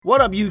What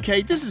up,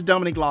 UK? This is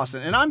Dominic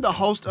Lawson, and I'm the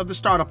host of The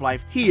Startup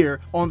Life here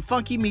on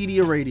Funky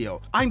Media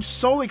Radio. I'm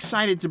so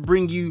excited to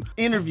bring you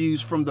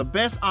interviews from the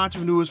best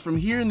entrepreneurs from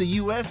here in the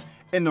US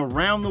and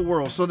around the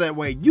world, so that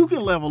way you can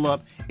level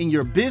up in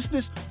your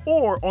business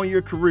or on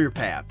your career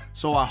path.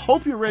 So I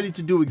hope you're ready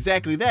to do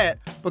exactly that,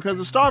 because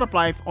The Startup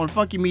Life on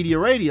Funky Media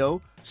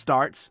Radio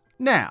starts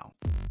now.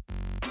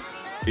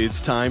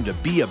 It's time to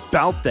be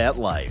about that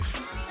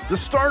life, the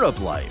startup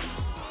life.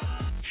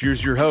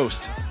 Here's your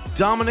host,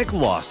 Dominic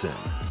Lawson.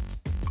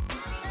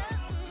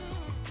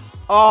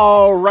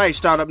 All right,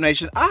 Startup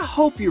Nation, I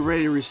hope you're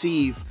ready to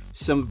receive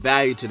some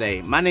value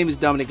today. My name is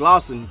Dominic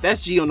Lawson,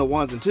 that's G on the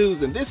ones and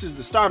twos, and this is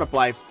The Startup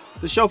Life,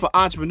 the show for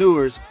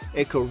entrepreneurs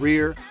and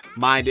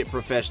career-minded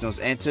professionals.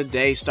 And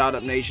today,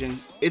 Startup Nation,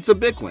 it's a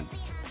big one.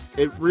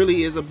 It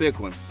really is a big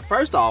one.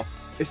 First off,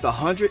 it's the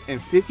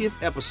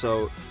 150th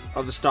episode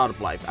of The Startup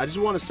Life. I just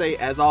want to say,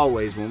 as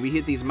always, when we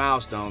hit these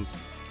milestones,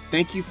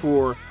 thank you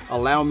for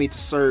allowing me to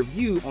serve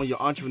you on your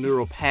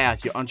entrepreneurial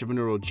path, your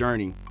entrepreneurial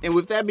journey. And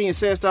with that being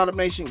said, Startup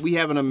Nation, we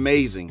have an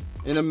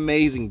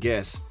amazing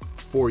guest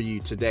for you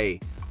today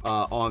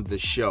on the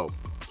show.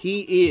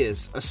 He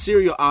is a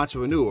serial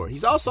entrepreneur.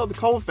 He's also the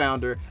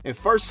co-founder and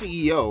first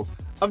CEO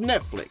of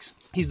Netflix.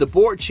 He's the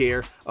board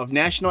chair of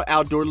National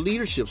Outdoor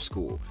Leadership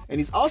School. And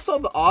he's also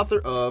the author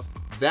of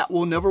That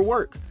Will Never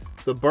Work: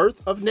 The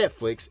Birth of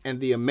Netflix and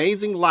the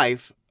Amazing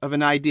Life of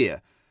an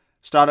Idea.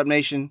 Startup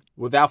Nation,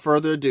 without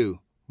further ado,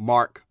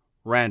 Marc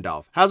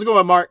Randolph. How's it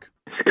going, Marc?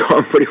 It's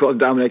going pretty well,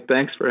 Dominic.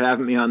 Thanks for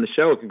having me on the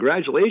show.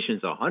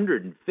 Congratulations,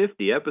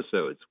 150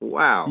 episodes.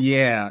 Wow.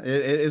 Yeah,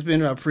 it's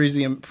been a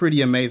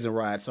pretty amazing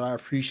ride, so I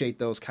appreciate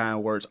those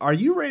kind words. Are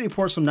you ready to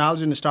pour some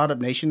knowledge into Startup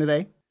Nation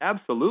today?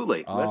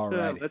 Absolutely.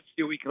 Let's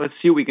see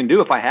what we can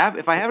do. If I have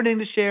anything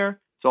to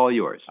share, it's all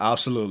yours.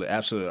 Absolutely.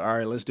 All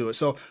right, let's do it.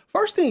 So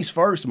first things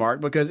first,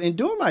 Marc, because in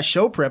doing my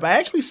show prep, I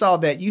actually saw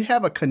that you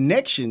have a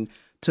connection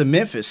to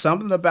Memphis,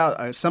 something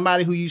about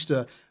somebody who used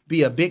to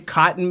be a big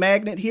cotton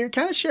magnet here.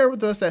 Kind of share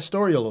with us that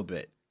story a little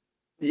bit.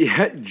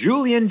 Yeah,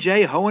 Julian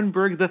J.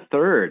 Hohenberg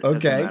III,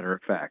 okay. As a matter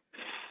of fact.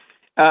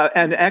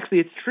 And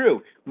actually, it's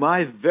true.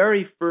 My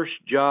very first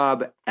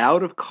job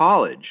out of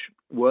college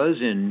was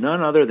in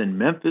none other than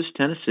Memphis,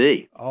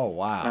 Tennessee. Oh,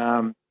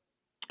 wow.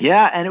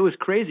 Yeah, and it was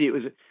crazy. It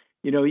was,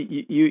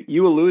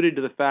 you alluded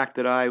to the fact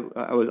that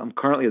I'm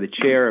currently the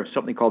chair of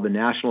something called the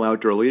National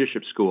Outdoor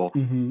Leadership School.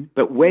 Mm-hmm.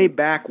 But way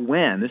back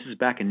when, this is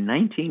back in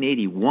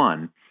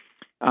 1981,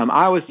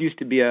 I used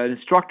to be an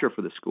instructor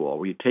for the school.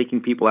 We were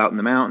taking people out in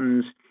the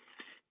mountains.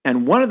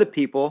 And one of the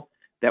people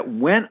that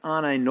went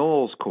on a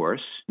NOLS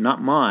course,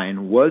 not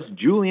mine, was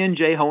Julian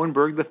J.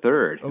 Hohenberg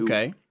III,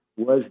 okay,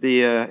 who was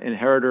the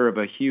inheritor of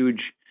a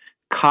huge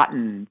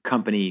cotton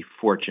company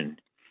fortune.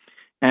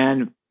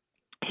 And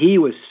he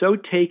was so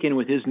taken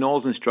with his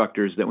NOLS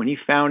instructors that when he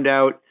found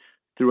out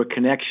through a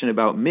connection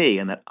about me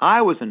and that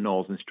I was a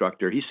NOLS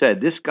instructor, he said,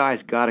 "This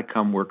guy's got to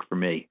come work for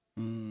me."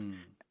 Mm.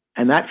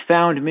 And that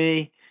found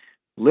me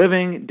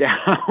living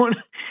down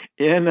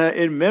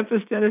in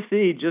Memphis,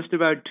 Tennessee, just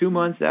about 2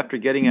 months after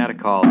getting out of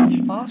college.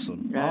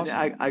 Awesome.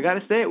 I got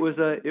to say, it was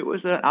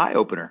an eye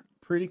opener.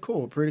 Pretty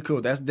cool.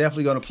 That's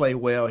definitely going to play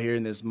well here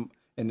in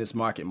this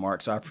market,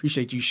 Marc. So I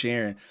appreciate you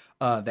sharing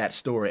that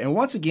story. And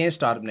once again,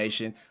 Startup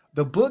Nation,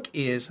 the book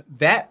is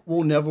That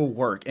Will Never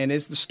Work, and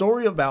it's the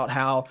story about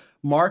how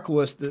Marc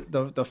was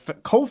the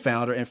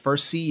co-founder and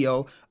first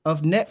CEO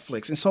of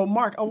Netflix. And so,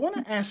 Marc, I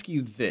want to ask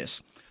you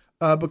this.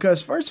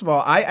 Because first of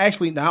all, I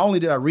actually, not only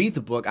did I read the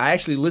book, I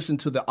actually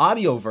listened to the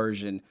audio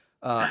version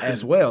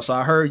as well. So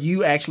I heard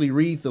you actually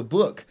read the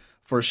book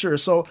for sure.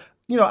 So,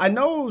 I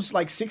know it was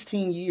like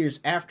 16 years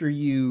after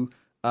you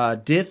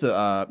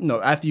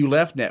after you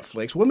left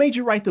Netflix. What made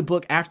you write the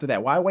book after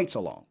that? Why wait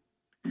so long?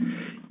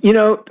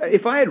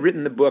 If I had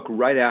written the book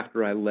right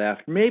after I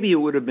left, maybe it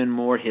would have been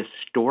more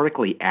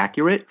historically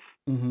accurate,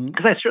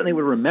 because I certainly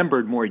would have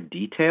remembered more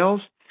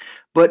details,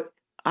 but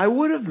I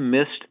would have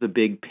missed the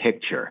big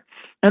picture.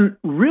 And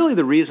really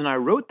the reason I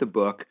wrote the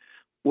book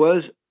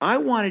was I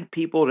wanted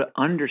people to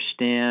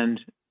understand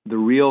the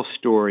real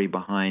story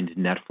behind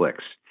Netflix.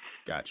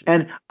 Gotcha.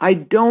 And I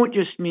don't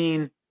just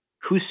mean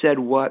who said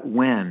what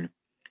when.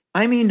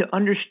 I mean to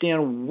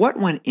understand what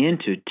went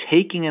into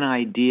taking an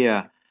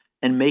idea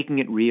and making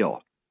it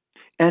real.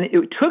 And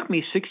it took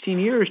me 16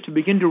 years to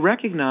begin to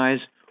recognize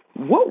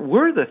what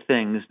were the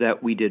things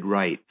that we did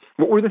right?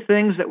 What were the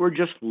things that were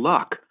just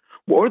luck?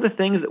 What were the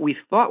things that we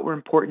thought were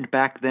important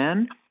back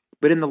then,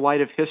 but in the light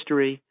of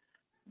history,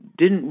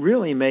 didn't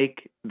really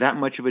make that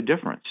much of a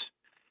difference?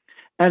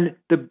 And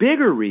the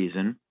bigger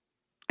reason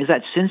is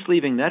that since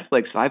leaving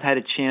Netflix, I've had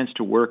a chance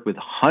to work with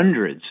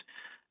hundreds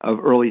of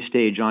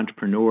early-stage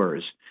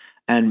entrepreneurs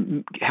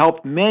and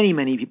helped many,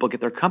 many people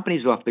get their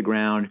companies off the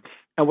ground.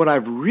 And what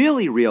I've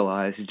really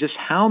realized is just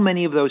how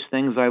many of those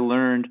things I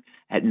learned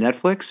at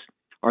Netflix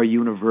are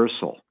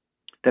universal,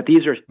 that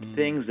these are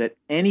things that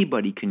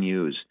anybody can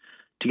use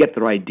to get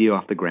their idea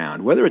off the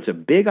ground, whether it's a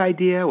big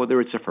idea,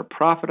 whether it's a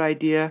for-profit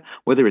idea,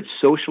 whether it's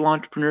social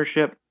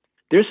entrepreneurship.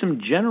 There's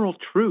some general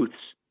truths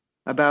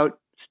about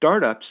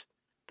startups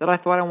that I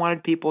thought I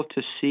wanted people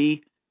to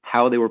see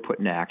how they were put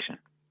into action.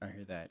 I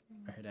hear that.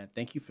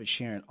 Thank you for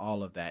sharing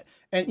all of that.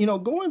 And,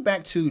 going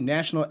back to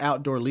National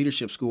Outdoor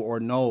Leadership School, or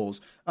NOLS,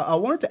 I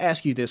wanted to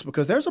ask you this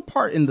because there's a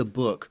part in the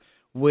book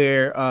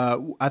where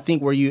I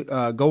think where you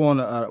go on,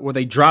 where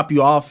they drop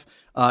you off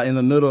in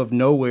the middle of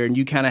nowhere, and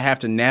you kind of have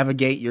to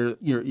navigate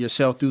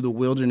yourself through the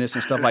wilderness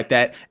and stuff like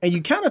that. And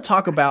you kind of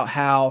talk about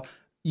how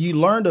you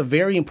learned a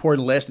very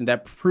important lesson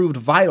that proved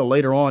vital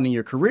later on in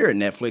your career at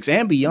Netflix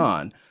and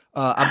beyond.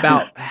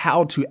 About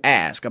how to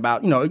ask,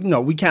 about,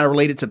 we kind of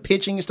related to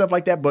pitching and stuff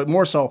like that, but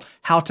more so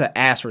how to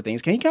ask for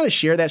things. Can you kind of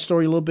share that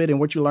story a little bit and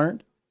what you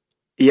learned?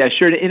 Yeah,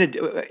 sure.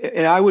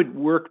 And I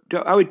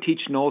would teach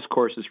NOLS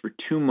courses for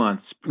 2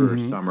 months per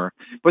summer,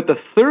 but the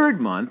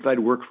third month I'd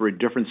work for a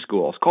different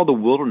school. It's called the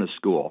Wilderness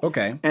School.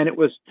 Okay. And it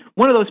was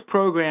one of those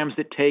programs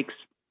that takes,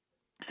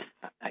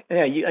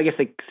 I guess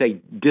they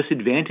say,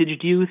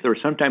 disadvantaged youth or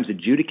sometimes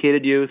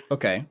adjudicated youth.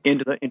 Okay.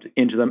 into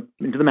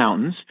the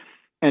mountains.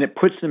 And it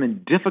puts them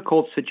in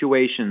difficult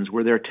situations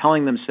where they're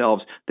telling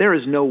themselves, there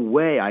is no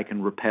way I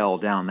can rappel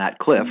down that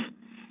cliff.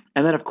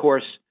 And then, of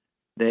course,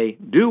 they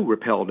do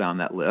rappel down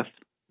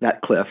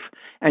that cliff.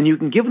 And you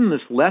can give them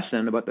this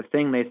lesson about the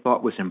thing they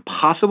thought was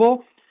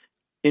impossible,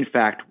 in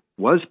fact,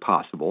 was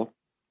possible,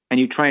 and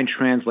you try and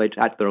translate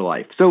that to their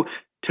life. So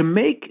to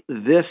make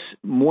this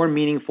more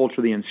meaningful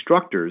to the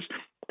instructors,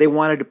 they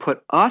wanted to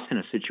put us in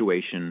a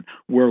situation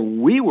where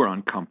we were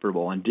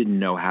uncomfortable and didn't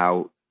know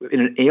how, in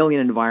an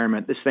alien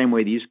environment, the same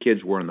way these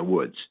kids were in the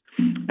woods.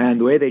 And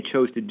the way they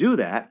chose to do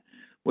that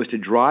was to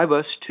drive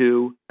us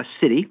to a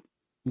city.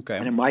 Okay.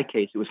 And in my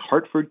case, it was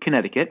Hartford,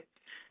 Connecticut,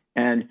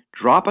 and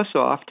drop us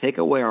off, take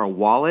away our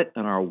wallet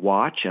and our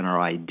watch and our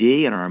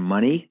ID and our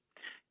money,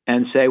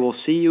 and say, we'll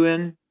see you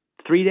in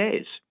 3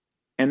 days.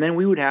 And then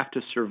we would have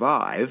to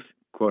survive,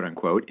 quote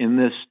unquote, in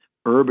this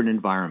urban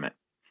environment.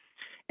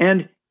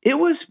 And it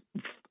was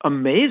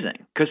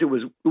amazing because it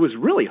was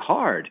really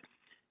hard.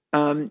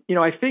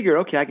 I figured,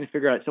 okay, I can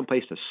figure out some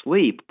place to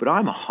sleep, but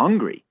I'm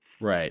hungry.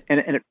 Right. And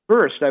at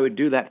first, I would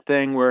do that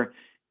thing where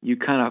you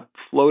kind of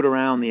float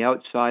around the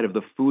outside of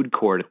the food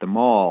court at the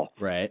mall.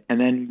 Right. And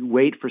then you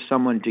wait for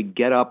someone to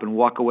get up and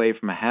walk away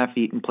from a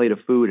half-eaten plate of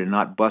food and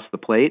not bust the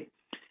plate.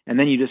 And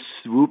then you just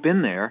swoop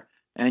in there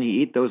and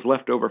you eat those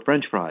leftover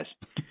French fries.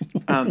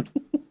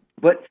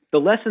 But the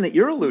lesson that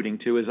you're alluding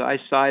to is I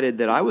decided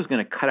that I was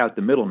going to cut out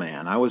the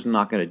middleman. I was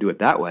not going to do it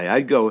that way.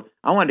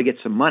 I wanted to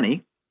get some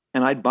money,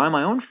 and I'd buy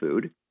my own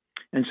food.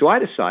 And so I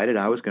decided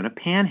I was going to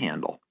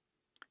panhandle.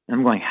 And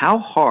I'm going, how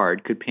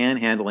hard could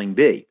panhandling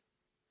be?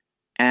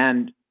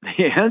 And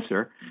the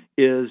answer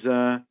is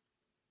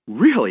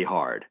really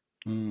hard.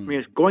 I mean,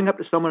 it's going up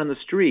to someone in the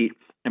street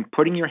and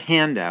putting your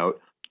hand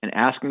out and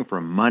asking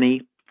for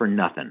money for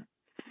nothing.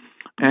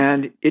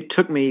 And it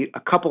took me a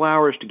couple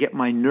hours to get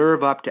my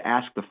nerve up to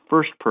ask the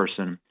first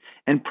person,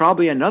 and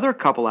probably another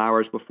couple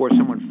hours before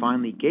someone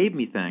finally gave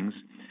me things.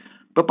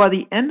 But by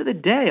the end of the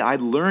day, I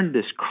learned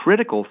this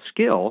critical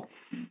skill,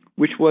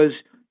 which was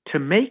to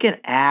make an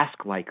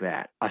ask like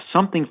that, a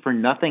something for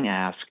nothing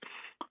ask.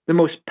 The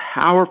most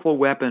powerful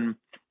weapon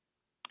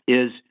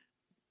is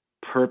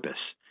purpose,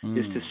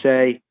 is to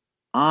say,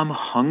 I'm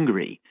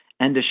hungry,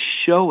 and to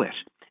show it.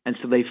 And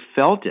so they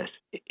felt it.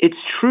 It's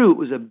true, it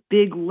was a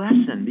big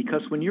lesson,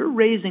 because when you're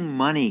raising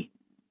money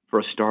for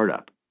a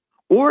startup,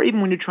 or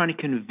even when you're trying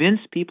to convince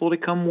people to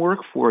come work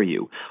for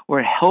you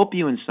or help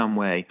you in some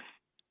way,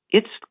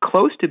 it's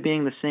close to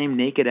being the same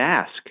naked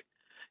ask.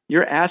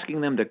 You're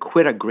asking them to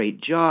quit a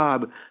great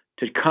job,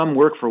 to come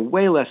work for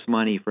way less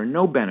money, for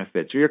no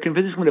benefits, or you're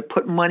convincing them to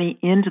put money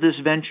into this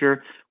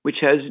venture which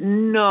has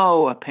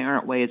no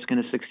apparent way it's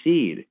going to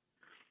succeed.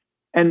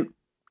 And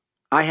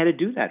I had to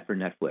do that for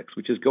Netflix,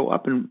 which is go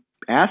up and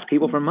ask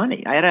people for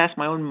money. I had to ask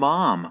my own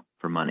mom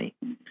for money.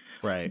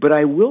 Right. But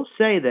I will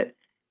say that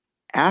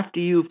after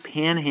you've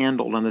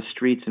panhandled on the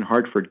streets in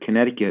Hartford,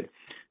 Connecticut,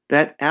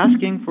 that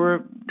asking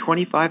for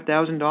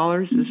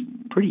 $25,000 is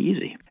pretty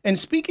easy. And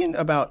speaking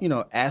about,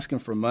 asking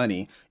for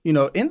money,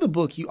 in the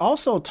book, you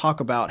also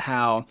talk about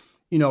how,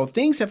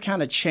 things have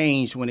kind of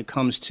changed when it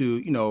comes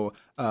to,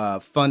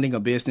 funding a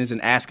business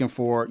and asking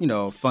for,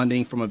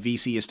 funding from a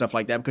VC and stuff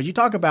like that. Because you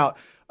talk about,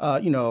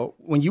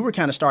 when you were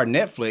kind of starting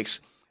Netflix,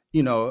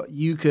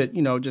 you could,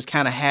 just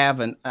kind of have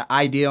an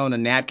idea on a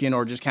napkin,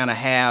 or just kind of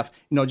have,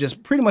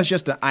 just pretty much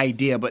just an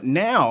idea. But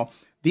now,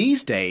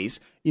 these days,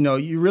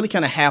 you really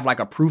kind of have like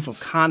a proof of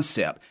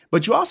concept.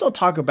 But you also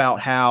talk about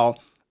how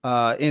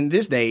in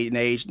this day and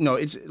age,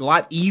 it's a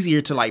lot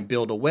easier to like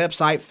build a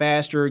website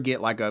faster,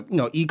 get like a,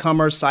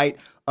 e-commerce site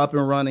up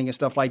and running and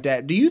stuff like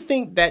that. Do you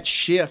think that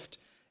shift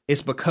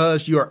is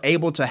because you're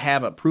able to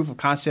have a proof of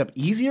concept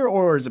easier,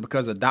 or is it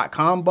because of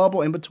 .com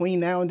bubble in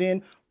between now and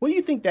then? What do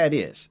you think that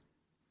is?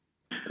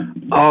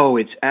 Oh,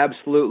 it's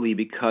absolutely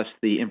because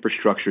the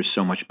infrastructure is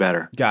so much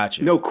better.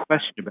 Gotcha. No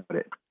question about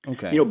it.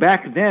 Okay.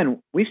 Back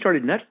then, we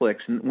started Netflix,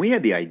 and we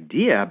had the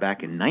idea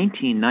back in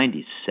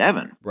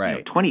 1997,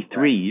 right?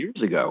 23 years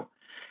ago.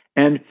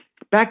 And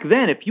back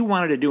then, if you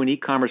wanted to do an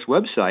e-commerce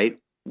website,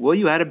 well,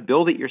 you had to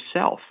build it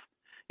yourself.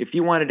 if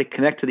you wanted to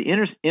connect to the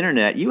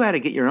internet, you had to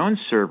get your own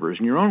servers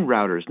and your own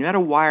routers, and you had to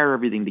wire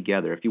everything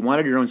together. If you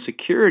wanted your own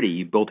security,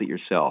 you built it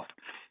yourself.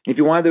 If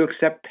you wanted to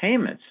accept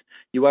payments,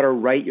 you had to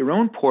write your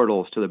own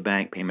portals to the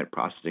bank payment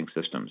processing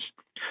systems.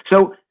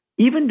 So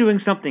even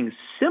doing something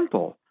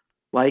simple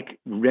like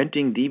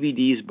renting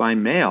DVDs by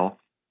mail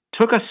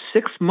took us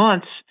 6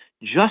 months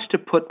just to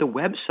put the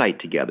website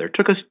together. It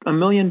took us $1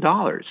 million.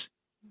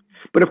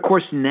 But of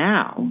course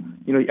now,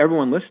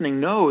 everyone listening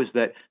knows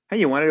that, hey,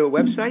 you want to do a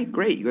website?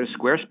 Great. You go to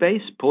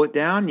Squarespace, pull it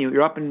down,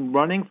 you're up and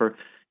running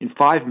in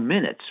 5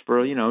 minutes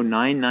for,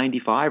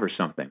 $9.95 or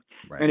something.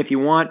 Right. And if you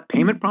want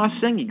payment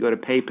processing, you go to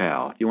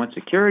PayPal. If you want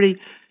security,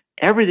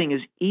 everything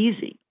is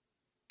easy.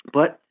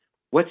 But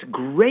what's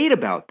great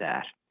about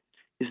that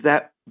is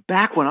that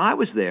back when I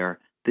was there,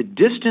 the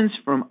distance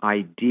from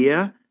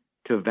idea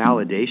to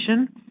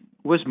validation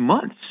was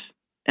months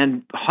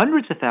and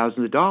hundreds of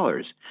thousands of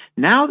dollars.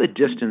 Now the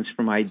distance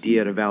from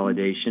idea to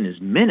validation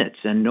is minutes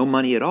and no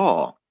money at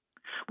all,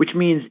 which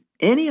means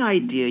any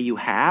idea you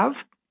have,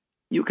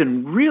 you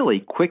can really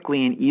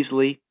quickly and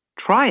easily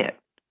try it.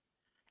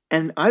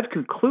 And I've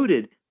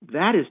concluded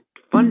that has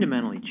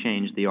fundamentally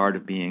changed the art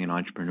of being an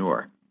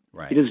entrepreneur.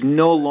 Right. It is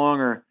no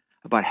longer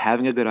about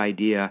having a good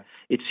idea.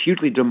 It's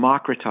hugely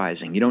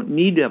democratizing. You don't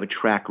need to have a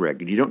track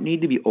record. You don't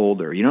need to be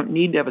older. You don't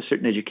need to have a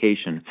certain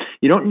education.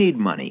 You don't need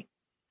money.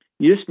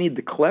 You just need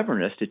the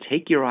cleverness to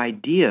take your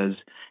ideas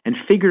and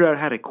figure out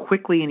how to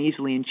quickly and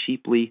easily and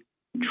cheaply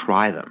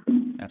try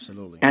them.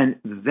 Absolutely. And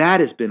that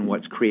has been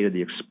what's created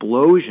the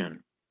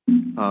explosion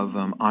of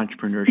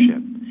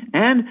entrepreneurship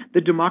and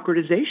the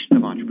democratization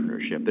of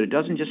entrepreneurship. But it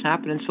doesn't just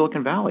happen in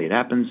Silicon Valley. It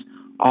happens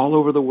all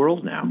over the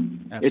world now.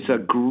 Absolutely. It's a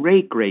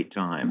great, great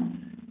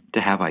time to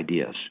have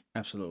ideas.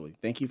 Absolutely.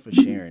 Thank you for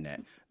sharing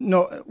that.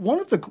 One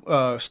of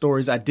the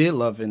stories I did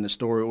love in the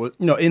story was,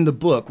 in the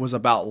book was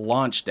about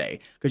launch day,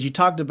 because you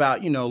talked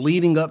about,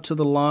 leading up to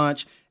the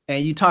launch,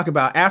 and you talk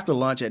about after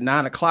lunch at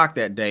 9:00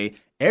 that day,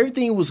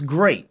 everything was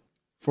great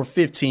for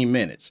 15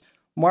 minutes.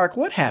 Mark,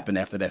 what happened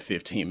after that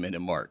 15-minute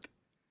mark?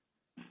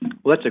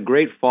 Well, that's a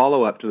great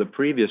follow-up to the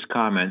previous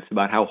comments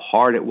about how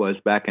hard it was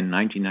back in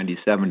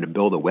 1997 to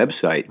build a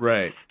website.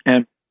 Right.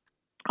 And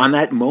on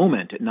that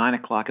moment at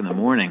 9:00 in the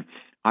morning,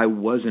 I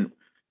wasn't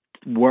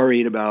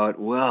worried about,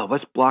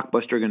 what's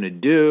Blockbuster going to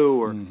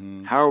do, or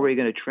how are we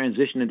going to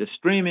transition into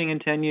streaming in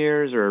 10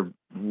 years, or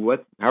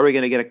how are we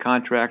going to get a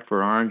contract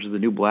for Orange is the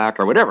New Black,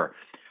 or whatever.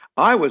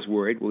 I was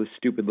worried, will this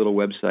stupid little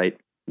website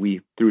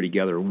we threw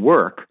together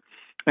work?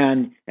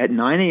 And at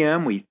 9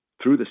 a.m., we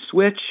threw the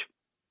switch,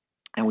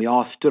 and we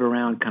all stood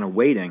around kind of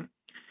waiting.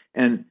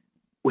 And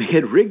we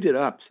had rigged it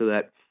up so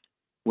that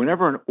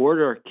whenever an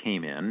order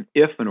came in,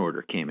 if an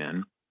order came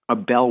in, a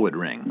bell would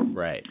ring.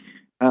 Right.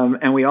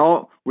 And we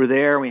all were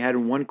there. We had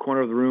in one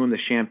corner of the room the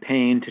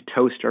champagne to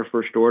toast our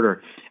first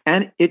order.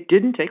 And it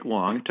didn't take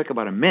long. It took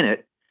about a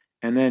minute.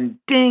 And then,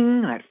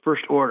 ding, that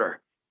first order.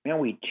 And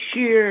we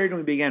cheered, and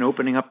we began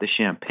opening up the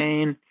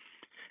champagne.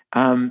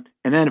 And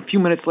then a few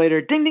minutes later,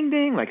 ding, ding,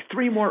 ding, like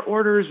 3 more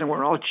orders, and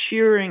we're all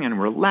cheering, and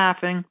we're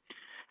laughing.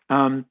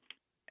 And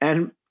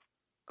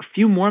a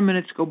few more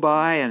minutes go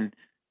by, and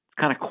it's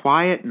kind of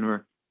quiet,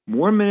 and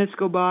more minutes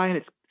go by, and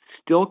it's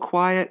still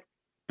quiet.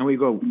 And we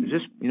go, is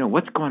this,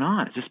 what's going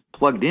on? Is this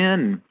plugged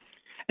in?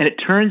 And it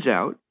turns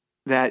out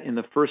that in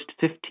the first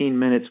 15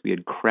 minutes, we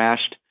had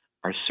crashed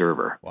our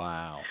server.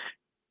 Wow.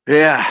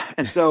 Yeah.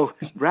 And so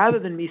rather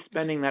than me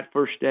spending that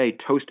first day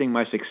toasting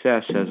my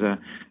success as a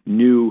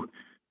newly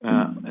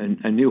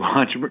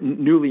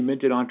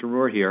minted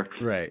entrepreneur here,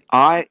 right,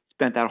 I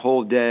spent that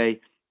whole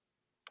day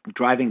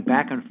driving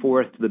back and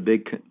forth to the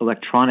big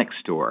electronics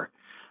store,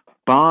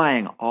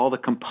 buying all the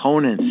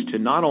components to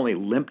not only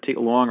limp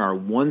along our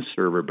one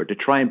server, but to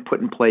try and put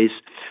in place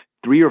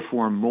 3 or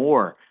 4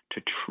 more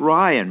to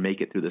try and make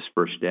it through this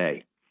first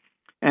day.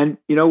 And,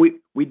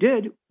 we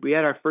did. We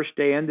had our first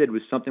day ended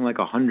with something like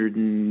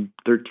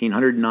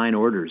 109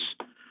 orders,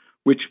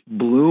 which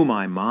blew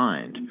my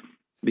mind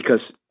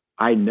because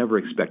I never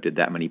expected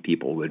that many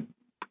people would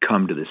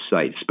come to this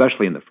site,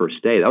 especially in the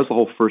first day. That was the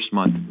whole first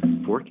month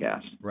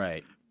forecast.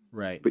 Right.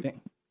 But,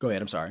 go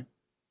ahead. I'm sorry.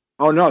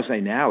 Oh, no, I say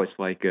now it's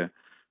like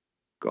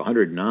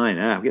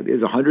 109.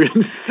 There's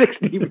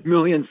 160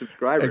 million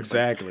subscribers.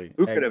 Exactly. Like,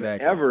 who could have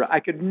ever? I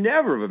could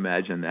never have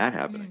imagined that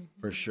happening.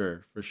 For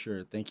sure.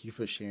 Thank you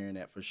for sharing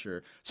that. For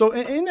sure. So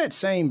in that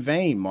same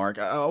vein, Mark,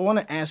 I want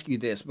to ask you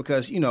this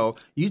because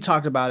you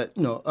talked about it,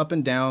 up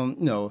and down,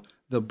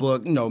 the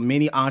book.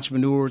 Many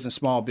entrepreneurs and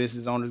small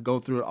business owners go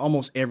through it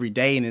almost every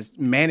day, and it's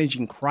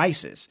managing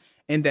crisis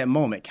in that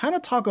moment. Kind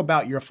of talk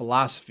about your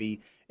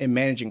philosophy in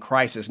managing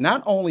crisis,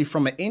 not only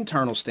from an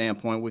internal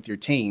standpoint with your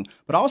team,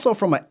 but also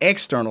from an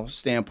external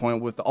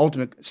standpoint with the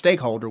ultimate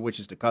stakeholder, which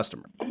is the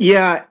customer.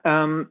 Yeah,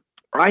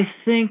 I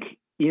think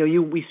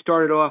we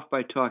started off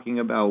by talking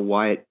about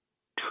why it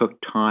took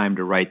time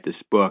to write this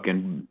book,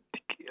 and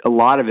a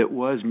lot of it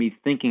was me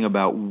thinking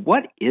about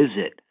what is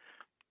it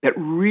that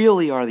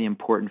really are the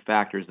important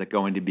factors that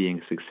go into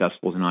being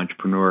successful as an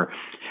entrepreneur.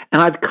 And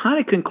I've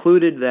kind of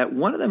concluded that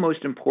one of the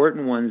most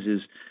important ones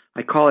is,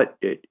 I call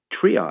it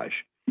triage.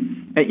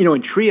 And,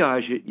 in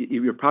triage,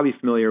 you're probably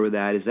familiar with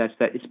that.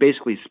 It's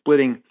basically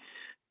splitting,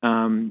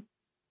 in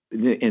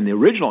the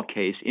original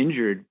case,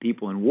 injured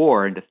people in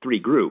war into three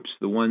groups.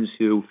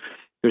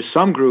 There's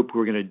some group who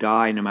are going to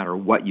die no matter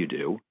what you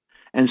do,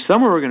 and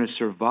some who are going to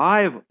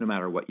survive no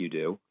matter what you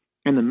do.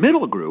 And the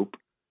middle group,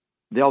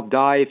 they'll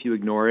die if you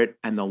ignore it,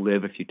 and they'll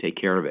live if you take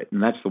care of it.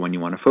 And that's the one you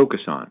want to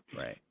focus on.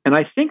 Right. And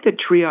I think that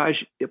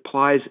triage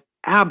applies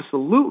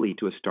absolutely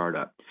to a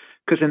startup,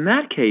 because in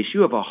that case,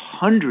 you have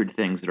 100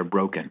 things that are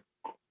broken,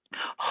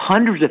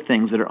 hundreds of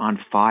things that are on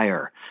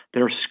fire,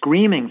 that are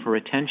screaming for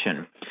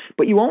attention,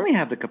 but you only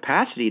have the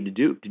capacity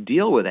to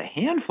deal with a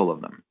handful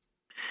of them.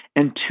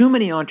 And too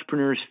many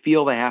entrepreneurs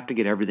feel they have to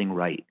get everything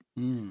right.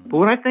 But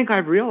what I think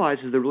I've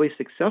realized is the really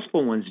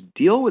successful ones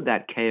deal with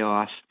that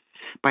chaos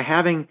by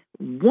having,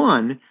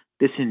 one,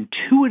 this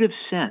intuitive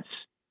sense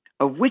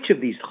of which of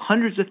these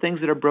hundreds of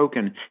things that are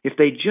broken, if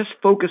they just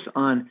focus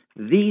on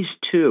these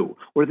two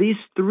or these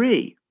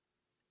three,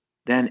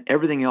 then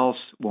everything else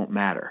won't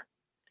matter.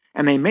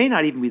 And they may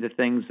not even be the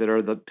things that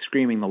are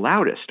screaming the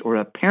loudest or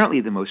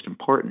apparently the most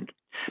important.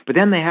 But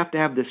then they have to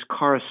have this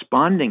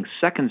corresponding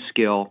second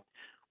skill,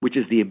 which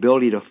is the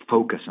ability to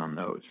focus on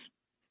those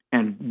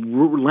and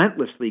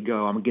relentlessly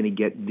go, I'm going to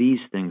get these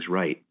things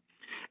right.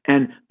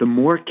 And the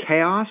more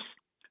chaos,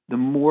 the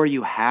more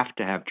you have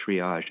to have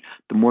triage,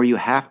 the more you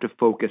have to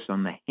focus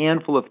on the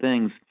handful of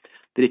things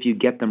that if you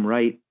get them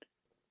right,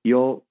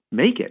 you'll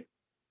make it.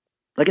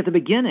 Like at the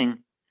beginning,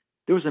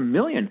 there was a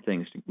million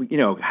things.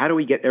 How do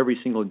we get every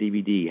single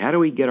DVD? How do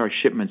we get our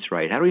shipments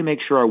right? How do we make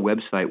sure our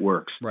website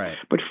works? Right.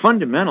 But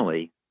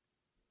fundamentally,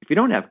 if you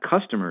don't have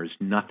customers,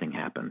 nothing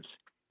happens.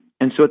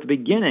 And so at the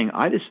beginning,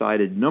 I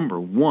decided number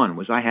one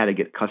was I had to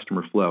get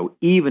customer flow,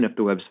 even if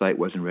the website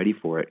wasn't ready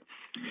for it.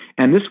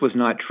 And this was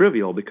not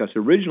trivial because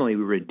originally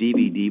we were a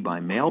DVD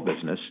by mail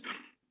business,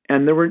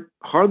 and there were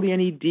hardly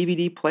any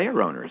DVD player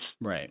owners.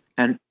 Right.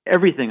 And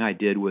everything I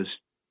did was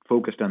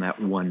focused on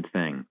that one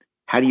thing.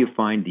 How do you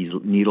find these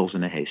needles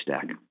in a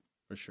haystack?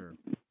 For sure.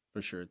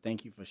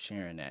 Thank you for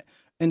sharing that.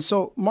 And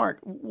so, Marc,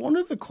 one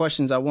of the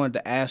questions I wanted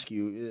to ask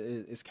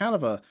you is kind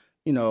of a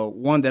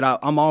one that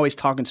I'm always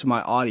talking to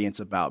my audience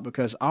about,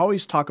 because I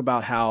always talk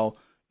about how,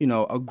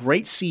 a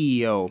great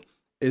CEO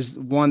is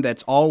one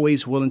that's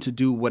always willing to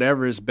do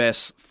whatever is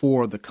best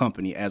for the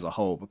company as a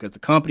whole, because the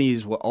company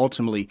is what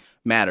ultimately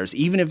matters,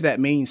 even if that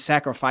means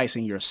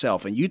sacrificing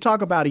yourself. And you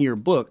talk about in your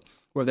book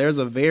where there's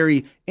a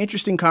very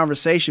interesting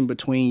conversation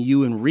between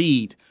you and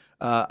Reed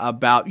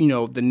about,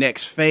 the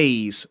next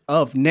phase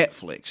of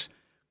Netflix.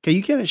 Can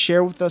you kind of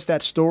share with us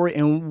that story,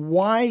 and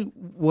why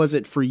was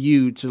it for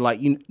you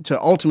to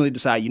to ultimately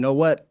decide,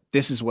 what,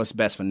 this is what's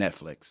best for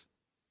Netflix?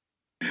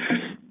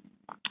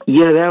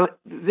 Yeah,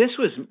 this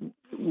was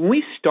when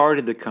we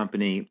started the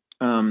company.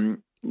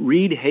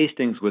 Reed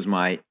Hastings was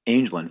my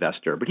angel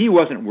investor, but he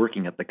wasn't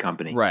working at the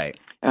company. Right.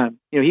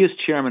 He was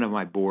chairman of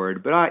my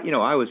board, but I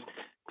was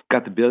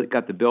got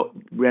the bill,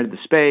 rented the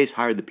space,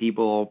 hired the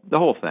people, the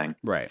whole thing.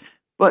 Right.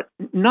 But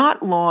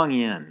not long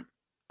in.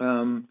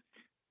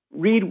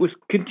 Reed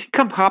could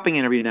come popping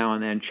in every now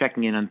and then,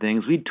 checking in on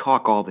things. We'd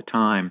talk all the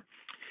time.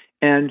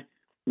 And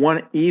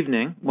one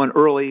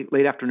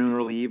late afternoon,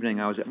 early evening,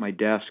 I was at my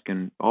desk,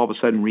 and all of a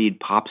sudden Reed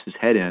pops his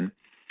head in,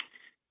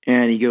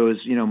 and he goes,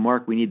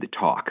 Marc, we need to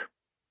talk.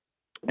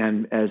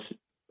 And as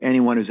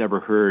anyone who's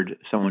ever heard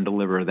someone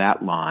deliver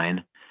that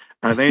line,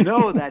 they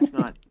know that's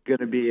not going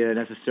to be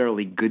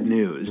necessarily good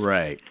news.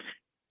 Right.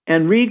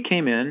 And Reed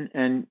came in,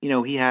 and,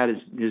 he had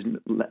his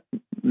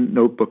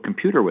notebook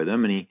computer with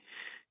him, and he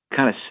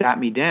kind of sat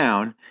me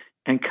down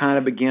and kind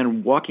of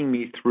began walking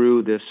me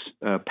through this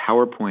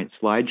PowerPoint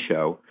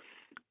slideshow,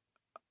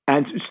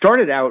 and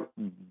started out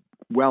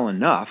well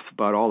enough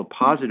about all the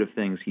positive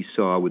things he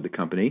saw with the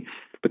company,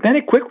 but then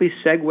it quickly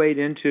segued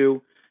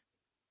into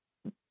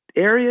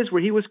areas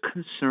where he was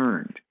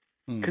concerned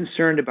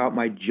about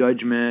my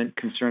judgment,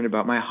 concerned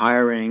about my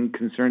hiring,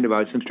 concerned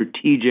about some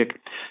strategic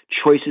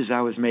choices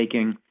I was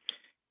making.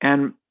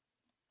 And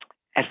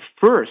at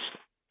first,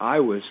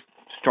 I was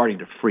starting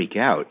to freak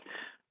out,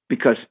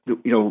 because,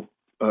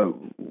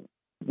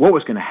 what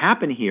was going to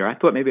happen here? I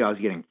thought maybe he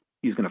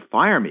was going to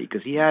fire me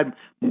because he had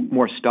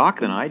more stock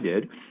than I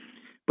did.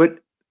 But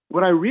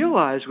what I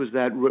realized was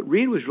that what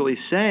Reed was really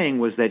saying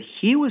was that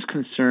he was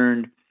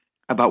concerned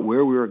about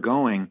where we were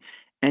going.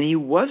 And he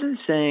wasn't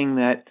saying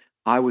that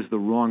I was the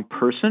wrong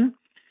person.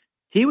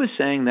 He was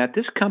saying that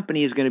this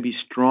company is going to be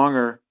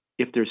stronger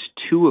if there's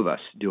two of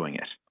us doing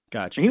it.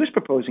 Gotcha. And he was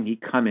proposing he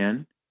come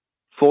in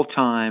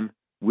full-time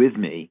with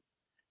me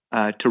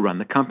to run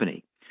the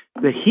company.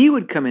 That he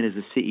would come in as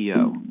a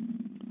CEO,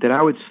 that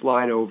I would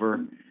slide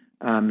over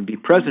and be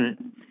president,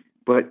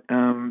 but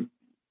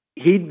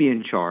he'd be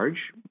in charge,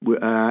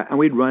 and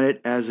we'd run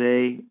it as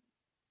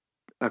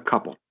a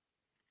couple.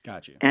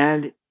 Gotcha.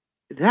 And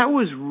that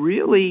was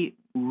really,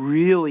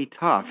 really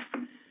tough,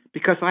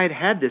 because I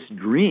had this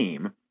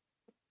dream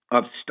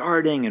of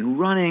starting and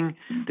running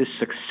this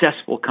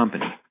successful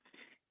company.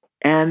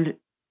 And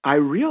I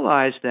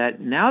realized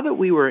that now that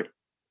we were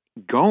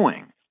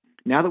going,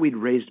 now that we'd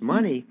raised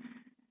money,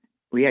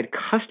 we had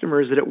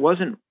customers that it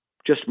wasn't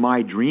just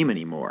my dream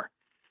anymore,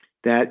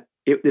 that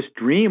this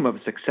dream of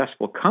a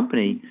successful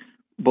company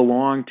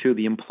belonged to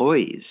the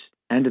employees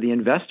and to the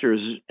investors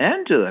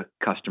and to the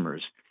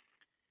customers.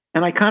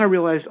 And I kind of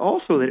realized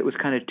also that it was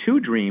kind of two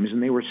dreams,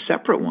 and they were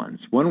separate ones.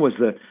 One was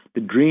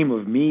the dream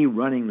of me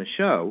running the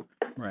show,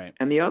 right,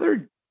 and the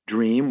other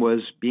dream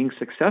was being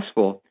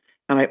successful.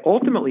 And I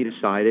ultimately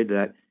decided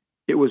that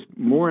it was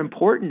more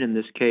important in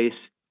this case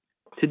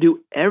to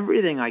do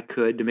everything I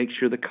could to make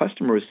sure the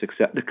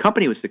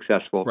company was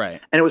successful.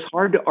 right. And it was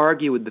hard to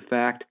argue with the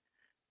fact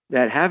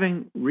that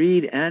having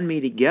Reed and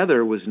me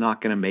together was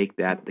not going to make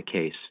that the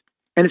case.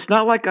 And it's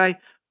not like I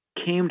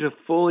came to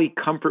fully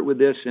comfort with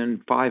this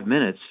in 5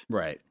 minutes.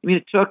 Right. I mean,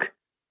 it took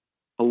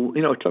a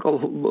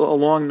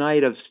long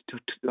night of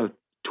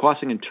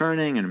tossing and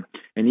turning, and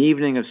an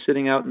evening of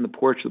sitting out in the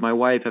porch with my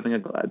wife having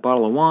a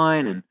bottle of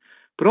wine.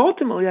 But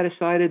ultimately, I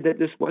decided that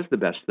this was the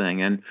best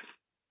thing. And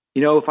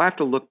if I have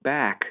to look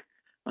back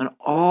on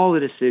all the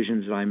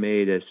decisions that I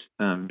made as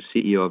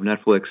CEO of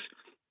Netflix,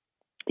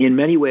 in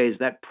many ways,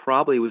 that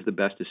probably was the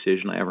best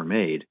decision I ever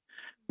made,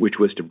 which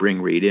was to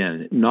bring Reed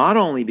in. Not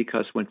only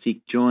because once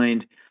he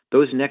joined,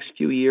 those next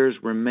few years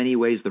were in many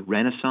ways the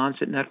renaissance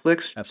at Netflix.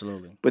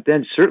 Absolutely. But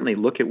then certainly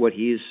look at what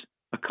he's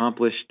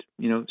accomplished,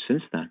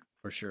 since then.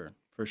 For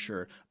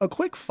sure. A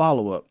quick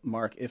follow-up,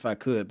 Mark, if I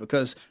could,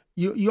 because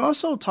you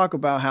also talk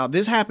about how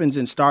this happens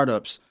in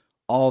startups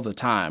all the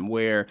time,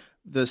 where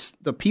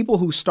the people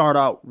who start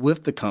out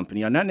with the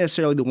company are not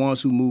necessarily the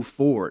ones who move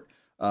forward.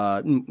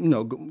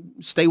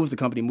 Stay with the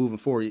company moving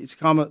forward.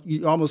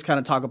 You almost kind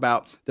of talk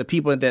about the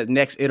people in that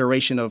next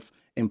iteration of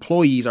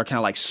employees are kind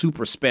of like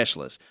super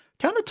specialists.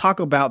 Kind of talk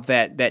about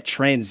that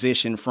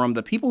transition from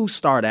the people who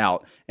start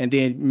out and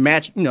then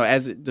match,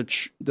 as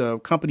the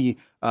company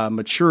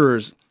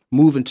matures,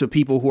 move into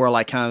people who are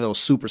like kind of those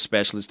super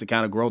specialists to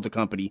kind of grow the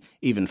company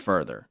even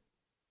further.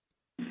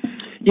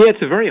 Yeah,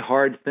 it's a very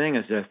hard thing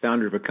as a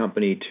founder of a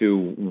company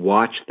to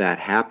watch that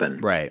happen.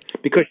 Right.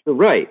 Because you're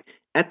right.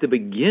 At the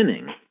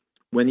beginning,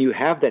 when you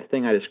have that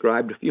thing I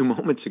described a few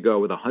moments ago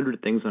with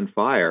 100 things on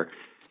fire,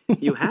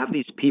 you have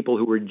these people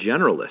who are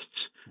generalists,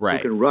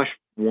 right, who can rush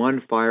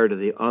one fire to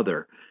the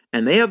other.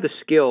 And they have the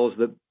skills,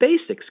 the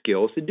basic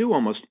skills, to do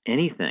almost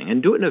anything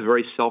and do it in a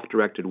very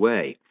self-directed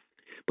way.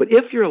 But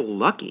if you're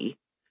lucky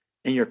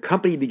and your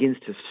company begins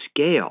to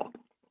scale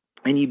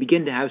and you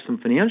begin to have some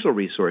financial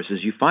resources,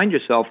 you find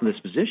yourself in this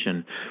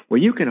position where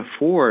you can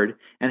afford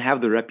and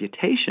have the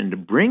reputation to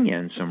bring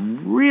in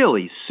some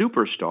really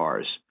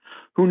superstars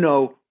who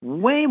know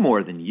way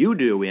more than you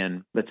do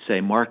in, let's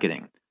say,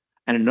 marketing.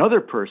 And another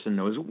person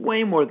knows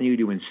way more than you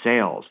do in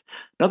sales.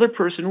 Another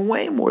person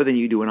way more than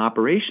you do in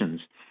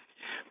operations.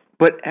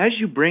 But as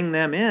you bring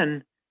them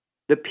in,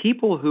 the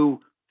people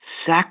who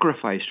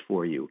sacrificed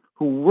for you,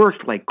 who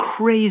worked like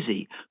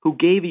crazy, who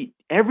gave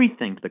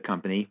everything to the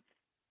company,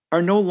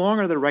 are no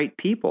longer the right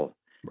people.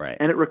 Right.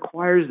 And it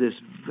requires this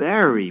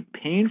very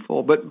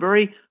painful but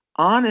very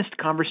honest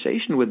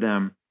conversation with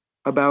them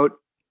about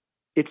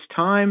it's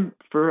time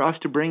for us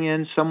to bring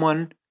in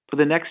someone for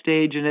the next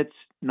stage, and it's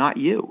not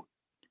you.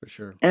 For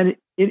sure. And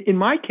in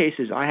my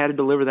cases, I had to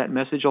deliver that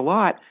message a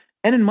lot.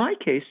 And in my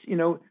case,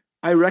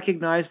 I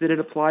recognized that it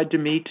applied to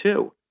me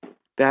too,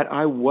 that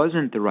I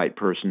wasn't the right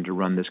person to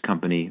run this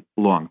company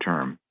long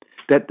term,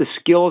 that the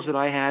skills that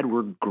I had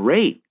were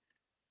great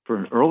for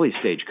an early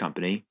stage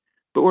company,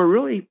 but were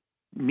really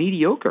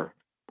mediocre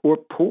or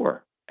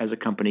poor as a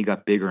company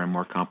got bigger and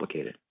more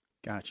complicated.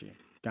 Got you.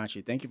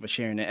 Thank you for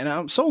sharing that. And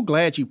I'm so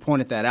glad you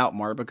pointed that out,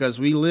 Mark, because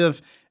we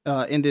live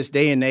in this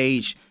day and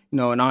age, in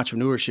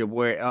entrepreneurship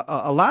where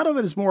a lot of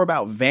it is more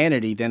about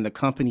vanity than the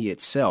company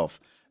itself.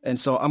 And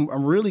so I'm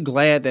really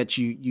glad that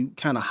you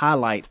kind of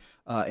highlight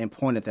and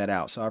pointed that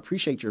out. So I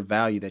appreciate your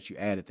value that you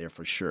added there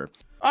for sure.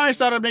 All right,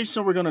 Startup Nation,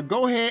 so we're going to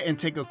go ahead and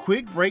take a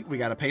quick break. We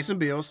got to pay some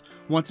bills.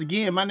 Once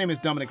again, my name is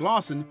Dominic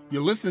Lawson.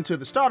 You're listening to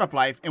The Startup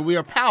Life, and we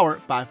are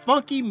powered by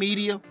Funky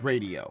Media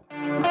Radio.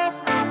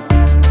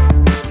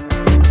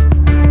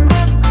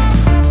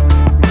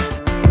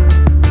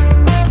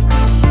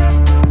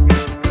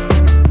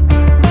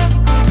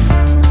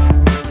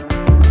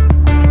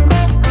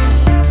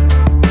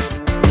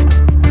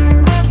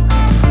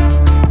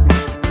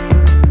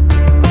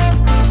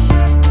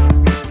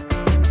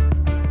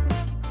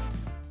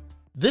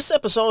 This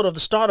episode of The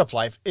Startup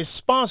Life is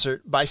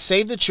sponsored by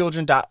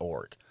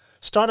SaveTheChildren.org.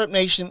 Startup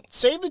Nation,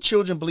 Save the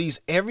Children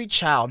believes every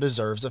child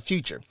deserves a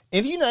future.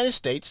 In the United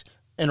States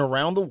and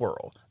around the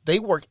world, they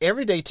work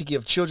every day to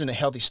give children a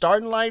healthy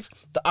start in life,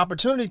 the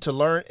opportunity to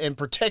learn, and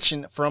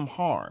protection from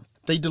harm.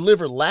 They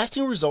deliver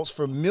lasting results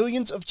for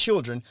millions of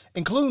children,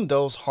 including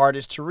those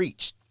hardest to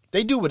reach.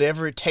 They do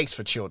whatever it takes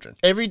for children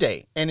every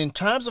day, and in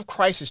times of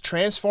crisis,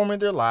 transforming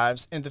their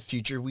lives and the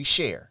future we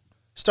share.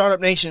 Startup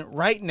Nation,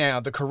 right now,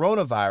 the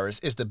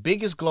coronavirus is the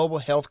biggest global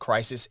health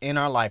crisis in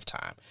our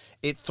lifetime.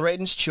 It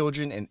threatens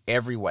children in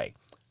every way.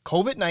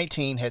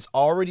 COVID-19 has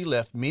already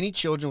left many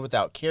children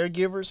without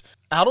caregivers,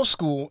 out of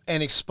school,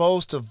 and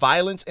exposed to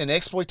violence and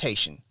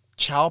exploitation.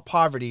 Child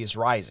poverty is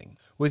rising.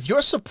 With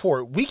your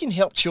support, we can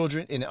help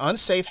children in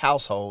unsafe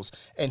households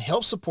and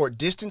help support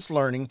distance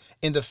learning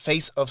in the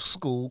face of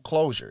school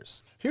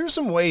closures. Here are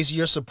some ways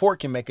your support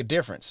can make a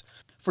difference.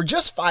 For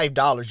just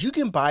 $5, you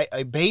can buy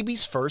a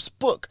baby's first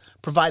book,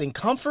 providing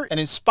comfort and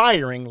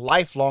inspiring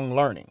lifelong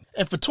learning.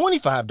 And for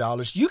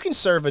 $25, you can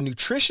serve a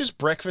nutritious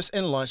breakfast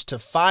and lunch to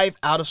 5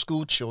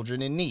 out-of-school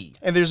children in need.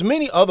 And there's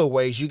many other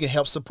ways you can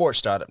help support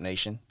Startup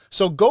Nation.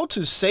 So go to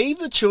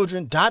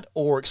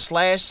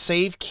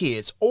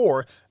savethechildren.org/savekids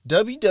or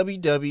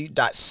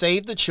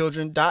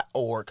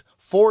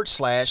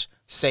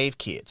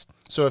www.savethechildren.org/savekids.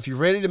 So if you're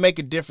ready to make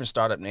a difference,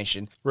 Startup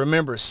Nation,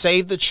 remember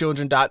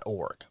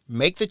savethechildren.org.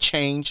 Make the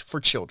change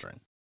for children.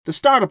 The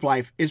Startup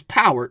Life is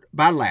powered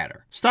by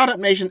Ladder. Startup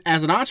Nation,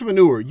 as an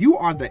entrepreneur, you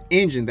are the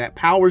engine that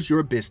powers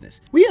your business.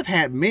 We have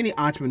had many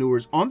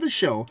entrepreneurs on the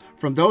show,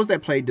 from those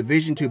that played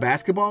Division II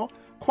basketball,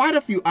 quite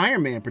a few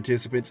Ironman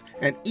participants,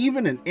 and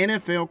even an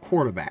NFL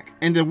quarterback.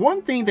 And the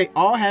one thing they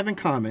all have in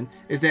common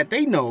is that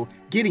they know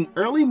getting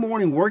early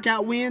morning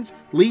workout wins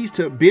leads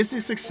to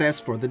business success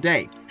for the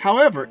day.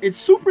 However, it's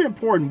super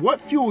important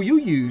what fuel you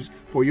use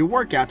for your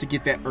workout to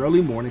get that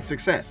early morning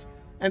success.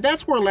 And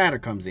that's where Ladder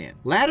comes in.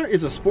 Ladder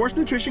is a sports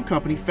nutrition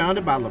company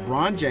founded by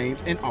LeBron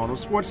James and Arnold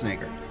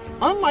Schwarzenegger.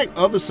 Unlike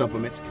other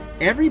supplements,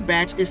 every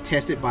batch is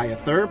tested by a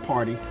third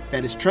party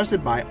that is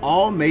trusted by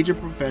all major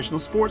professional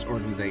sports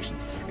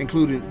organizations,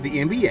 including the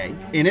NBA,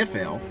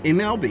 NFL,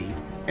 MLB,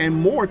 and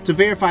more, to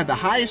verify the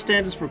highest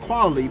standards for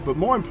quality, but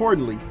more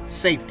importantly,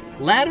 safety.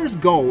 Ladder's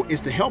goal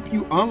is to help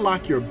you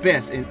unlock your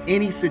best in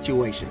any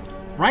situation.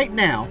 Right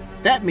now,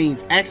 that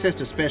means access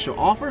to special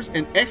offers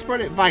and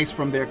expert advice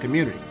from their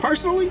community.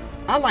 Personally,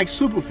 I like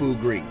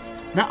superfood greens.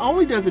 Not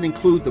only does it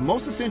include the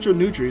most essential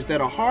nutrients that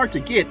are hard to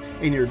get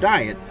in your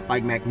diet,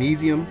 like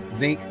magnesium,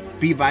 zinc,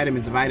 B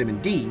vitamins, and vitamin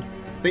D,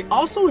 they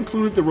also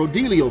included the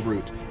Rhodiola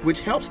root,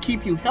 which helps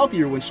keep you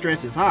healthier when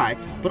stress is high,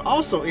 but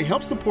also it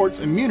helps support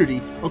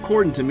immunity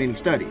according to many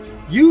studies.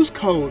 Use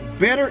code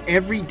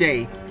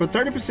BETTEREVERYDAY for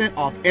 30%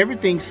 off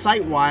everything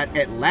site-wide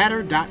at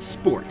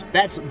ladder.sport.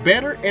 That's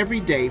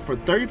BETTEREVERYDAY for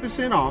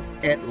 30% off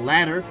at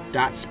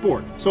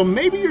ladder.sport. So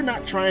maybe you're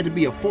not trying to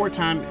be a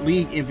 4-time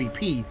league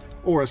MVP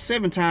or a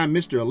 7-time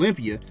Mr.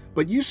 Olympia,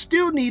 but you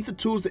still need the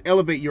tools to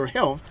elevate your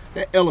health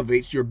that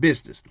elevates your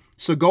business.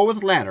 So go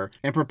with Ladder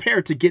and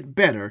prepare to get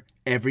better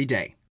every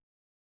day.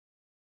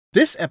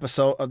 This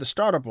episode of The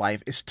Startup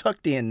Life is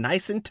tucked in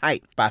nice and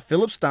tight by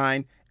Philip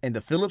Stein and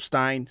the Philip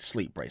Stein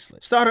Sleep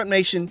Bracelet. Startup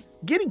Nation,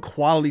 getting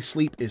quality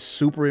sleep is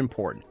super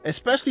important,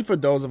 especially for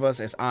those of us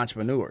as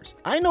entrepreneurs.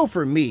 I know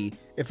for me,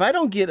 if I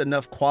don't get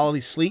enough quality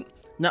sleep,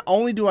 not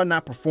only do I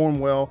not perform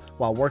well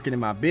while working in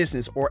my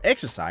business or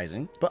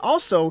exercising, but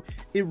also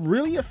it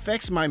really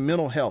affects my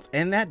mental health,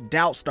 and that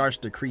doubt starts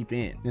to creep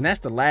in. And that's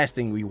the last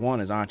thing we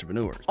want as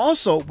entrepreneurs.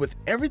 Also, with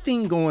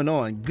everything going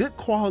on, good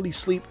quality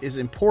sleep is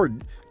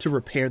important to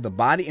repair the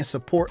body and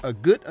support a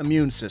good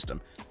immune system.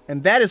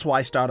 And that is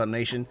why, Startup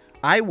Nation,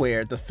 I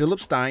wear the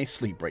Philip Stein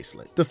Sleep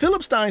Bracelet. The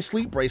Philip Stein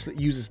Sleep Bracelet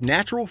uses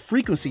natural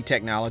frequency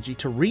technology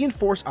to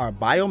reinforce our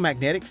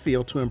biomagnetic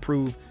field to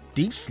improve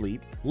deep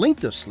sleep,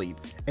 length of sleep,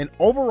 and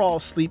overall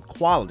sleep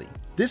quality.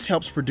 This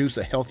helps produce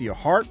a healthier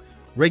heart,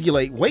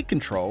 regulate weight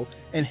control,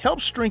 and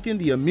help strengthen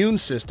the immune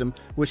system,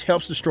 which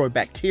helps destroy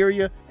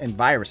bacteria and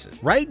viruses.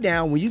 Right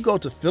now, when you go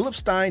to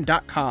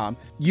philipstein.com,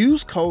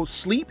 use code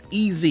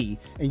SLEEPEZ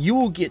and you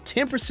will get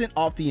 10%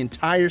 off the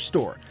entire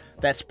store.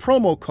 That's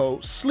promo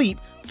code SLEEP,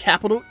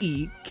 capital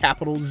E,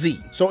 capital Z.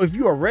 So if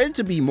you are ready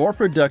to be more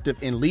productive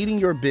in leading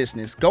your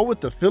business, go with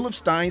the Philip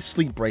Stein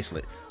Sleep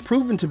Bracelet,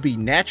 proven to be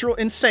natural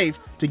and safe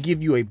to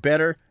give you a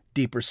better,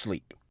 deeper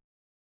sleep.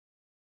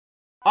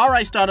 All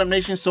right, Startup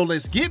Nation, so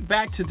let's get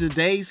back to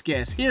today's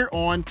guest here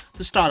on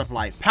The Startup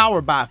Life,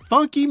 powered by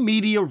Funky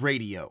Media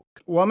Radio.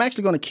 Well, I'm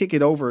actually going to kick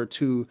it over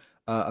to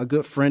a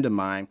good friend of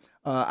mine.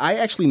 I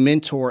actually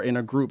mentor in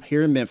a group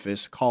here in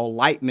Memphis called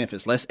Light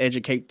Memphis. Let's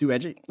innovate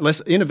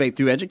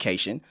through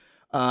education.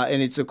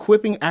 And it's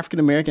equipping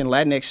African-American and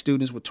Latinx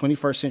students with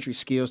 21st century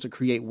skills to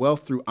create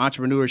wealth through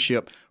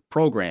entrepreneurship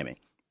programming.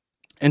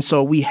 And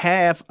so we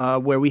have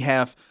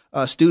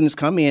students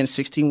come in,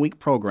 16-week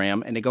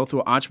program, and they go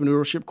through an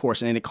entrepreneurship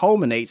course, and it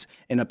culminates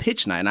in a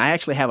pitch night. And I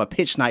actually have a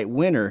pitch night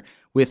winner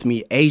with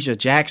me, Asia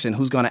Jackson,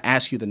 who's going to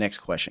ask you the next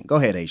question. Go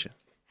ahead, Asia.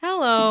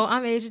 Hello,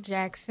 I'm Asia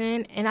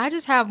Jackson, and I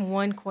just have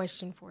one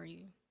question for you.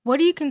 What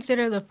do you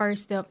consider the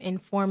first step in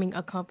forming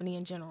a company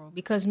in general?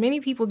 Because many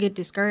people get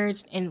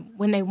discouraged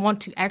when they want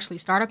to actually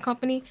start a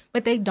company,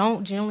 but they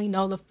don't generally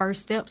know the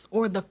first steps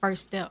or the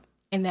first step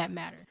in that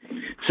matter.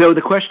 So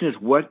the question is,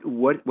 what's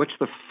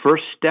the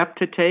first step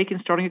to take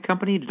in starting a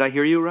company? Did I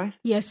hear you right?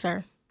 Yes,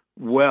 sir.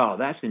 Well,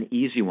 that's an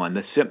easy one.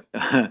 The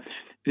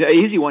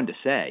easy one to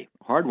say,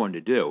 hard one to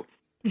do.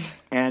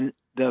 And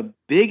the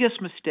biggest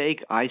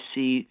mistake I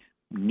see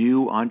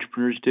new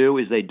entrepreneurs do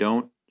is they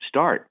don't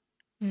start.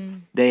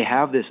 They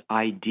have this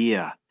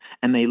idea,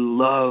 and they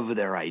love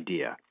their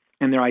idea.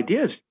 And their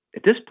idea is,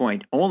 at this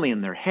point, only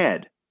in their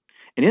head.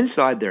 And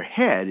inside their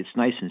head, it's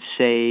nice and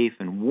safe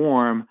and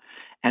warm,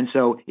 And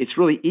so it's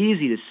really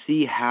easy to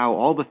see how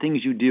all the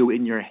things you do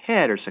in your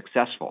head are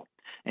successful.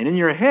 And in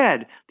your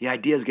head, the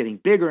idea is getting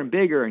bigger and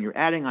bigger, and you're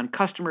adding on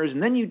customers,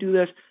 and then you do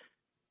this,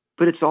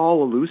 but it's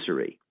all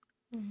illusory.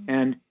 Mm-hmm.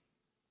 And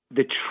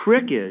the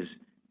trick is,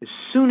 as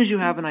soon as you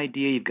have an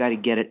idea, you've got to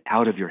get it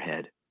out of your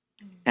head.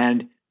 Mm-hmm.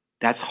 And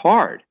that's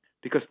hard,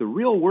 because the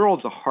real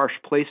world's a harsh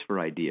place for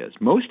ideas.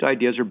 Most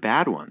ideas are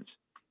bad ones.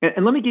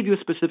 And let me give you a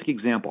specific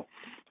example.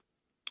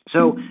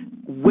 So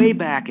way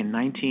back in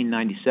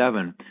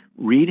 1997,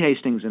 Reed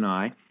Hastings and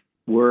I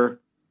were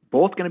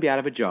both going to be out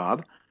of a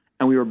job,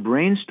 and we were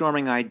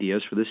brainstorming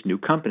ideas for this new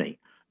company.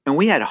 And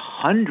we had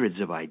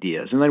hundreds of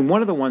ideas. And then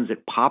one of the ones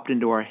that popped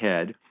into our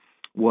head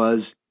was,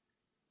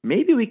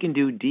 maybe we can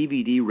do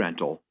DVD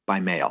rental by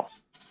mail.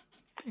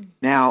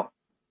 Now,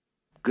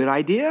 good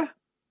idea?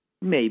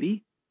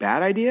 Maybe.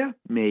 Bad idea?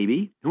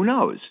 Maybe. Who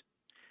knows?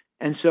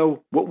 And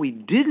so what we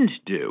didn't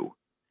do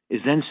is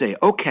then say,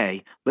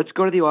 okay, let's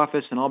go to the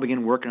office and I'll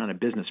begin working on a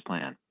business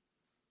plan,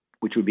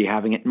 which would be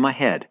having it in my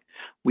head.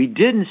 We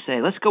didn't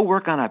say, let's go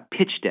work on a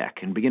pitch deck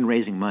and begin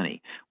raising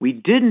money. We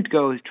didn't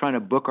go trying to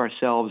book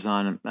ourselves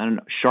on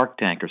Shark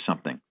Tank or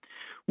something.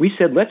 We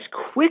said, let's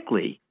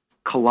quickly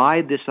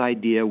collide this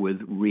idea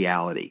with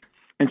reality.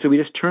 And so we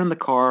just turned the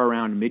car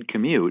around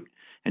mid-commute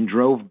and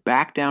drove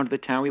back down to the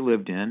town we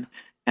lived in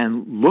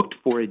and looked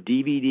for a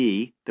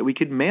DVD that we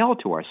could mail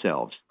to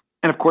ourselves.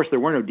 And of course, there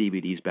were no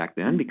DVDs back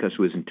then because it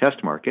was in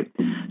test market.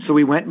 So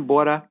we went and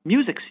bought a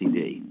music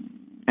CD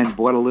and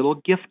bought a little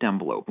gift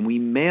envelope. And we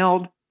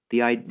mailed the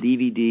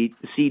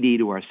CD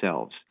to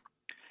ourselves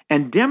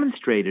and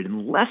demonstrated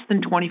in less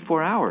than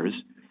 24 hours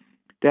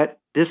that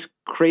this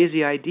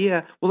crazy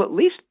idea, well, at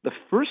least the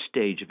first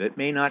stage of it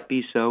may not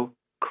be so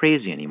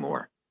crazy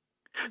anymore.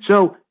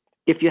 So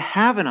if you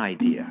have an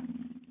idea,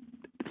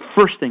 the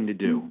first thing to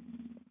do,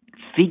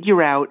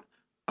 figure out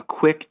a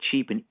quick,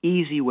 cheap, and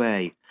easy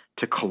way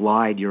to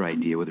collide your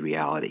idea with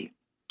reality.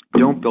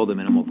 Don't build a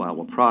minimal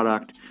viable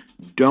product.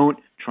 Don't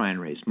try and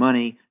raise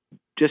money.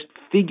 Just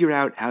figure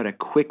out how to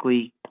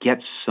quickly get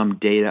some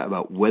data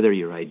about whether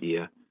your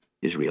idea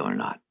is real or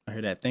not. I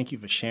heard that. Thank you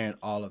for sharing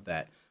all of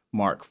that,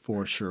 Mark,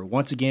 for sure.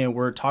 Once again,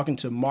 we're talking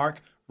to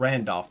Marc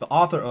Randolph, the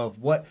author of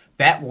What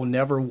That Will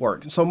Never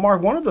Work. So,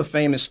 Mark, one of the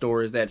famous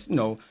stories that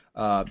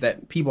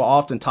that people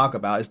often talk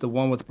about is the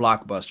one with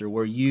Blockbuster,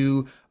 where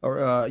you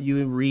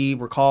and Reed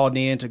were called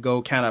in to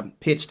go kind of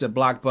pitch to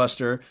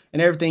Blockbuster,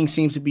 and everything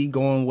seems to be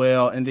going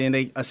well, and then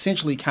they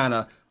essentially kind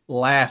of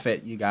laugh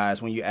at you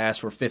guys when you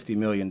ask for $50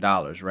 million,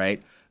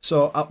 right?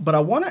 So, but I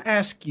want to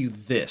ask you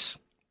this,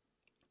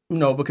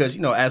 because,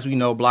 as we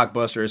know,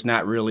 Blockbuster is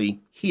not really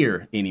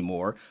here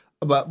anymore.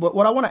 But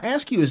what I want to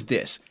ask you is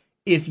this.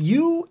 If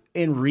you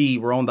and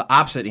Reed were on the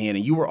opposite end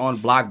and you were on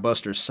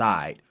Blockbuster's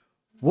side,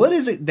 what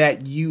is it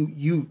that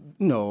you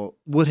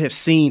would have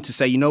seen to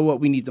say, you know what,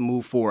 we need to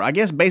move forward? I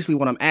guess basically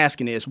what I'm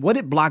asking is, what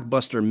did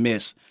Blockbuster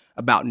miss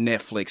about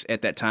Netflix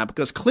at that time?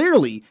 Because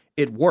clearly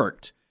it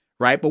worked,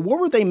 right? But what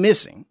were they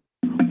missing?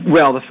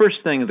 Well, the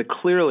first thing, the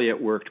clearly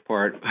it worked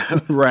part,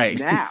 right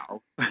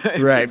now.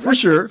 Right, for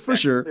sure.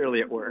 Clearly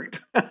it worked.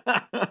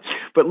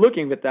 But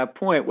looking at that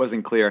point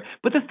wasn't clear.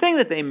 But the thing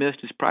that they missed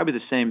is probably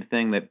the same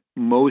thing that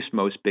most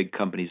big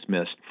companies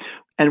missed.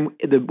 And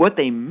what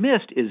they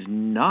missed is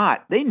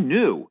they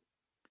knew,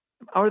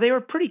 or they were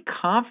pretty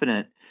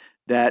confident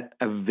that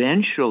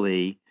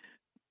eventually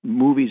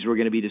movies were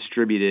going to be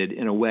distributed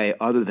in a way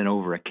other than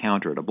over a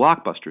counter at a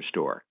Blockbuster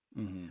store.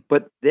 Mm-hmm.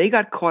 But they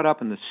got caught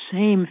up in the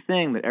same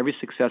thing that every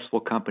successful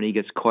company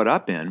gets caught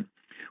up in,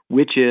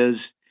 which is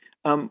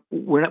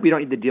we don't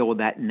need to deal with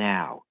that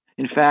now.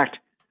 In fact,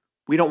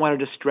 we don't want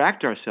to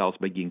distract ourselves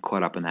by getting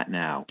caught up in that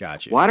now.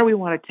 Gotcha. Why do we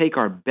want to take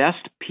our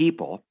best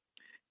people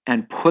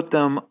and put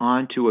them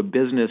onto a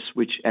business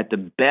which at the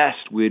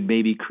best would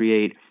maybe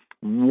create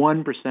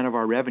 1% of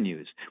our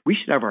revenues? We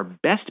should have our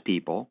best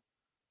people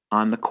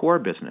on the core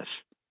business.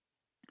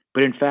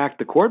 But in fact,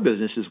 the core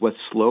business is what's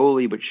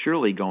slowly but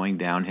surely going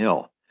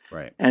downhill.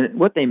 Right. And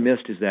what they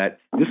missed is that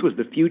this was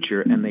the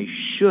future, and they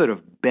should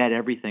have bet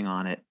everything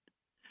on it,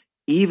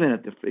 even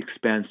at the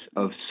expense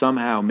of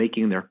somehow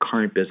making their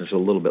current business a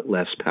little bit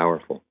less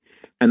powerful.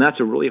 And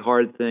that's a really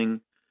hard thing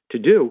to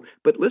do.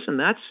 But listen,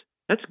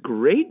 that's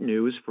great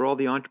news for all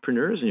the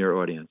entrepreneurs in your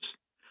audience,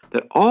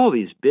 that all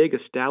these big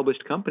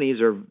established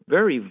companies are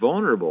very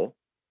vulnerable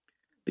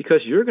because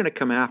you're going to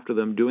come after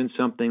them doing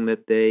something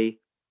that they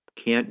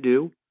can't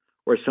do,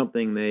 or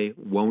something they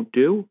won't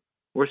do,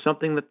 or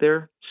something that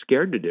they're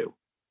scared to do.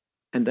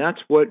 And that's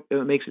what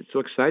makes it so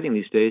exciting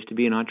these days to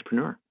be an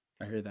entrepreneur.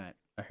 I hear that.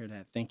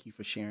 Thank you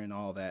for sharing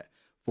all that,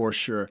 for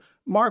sure.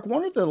 Mark,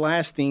 one of the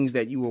last things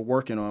that you were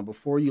working on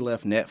before you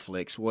left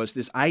Netflix was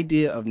this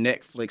idea of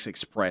Netflix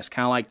Express,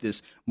 kind of like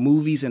this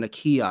movies in a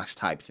kiosk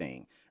type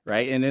thing,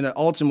 right? And then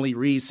ultimately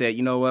Reed said,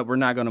 you know what, we're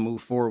not going to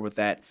move forward with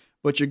that.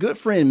 But your good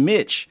friend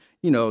Mitch,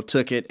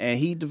 took it, and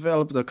he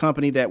developed a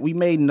company that we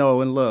may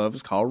know and love.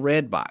 It's called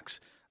Redbox.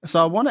 So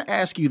I want to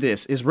ask you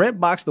this. Is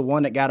Redbox the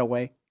one that got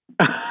away?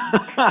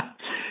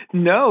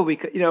 No,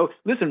 because,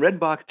 listen,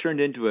 Redbox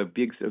turned into a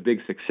big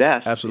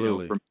success.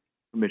 Absolutely.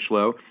 Mitch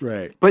Lowe.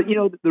 Right. But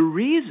the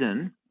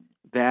reason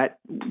that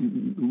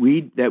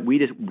we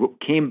just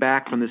came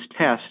back from this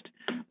test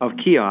of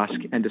kiosk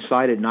and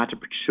decided not to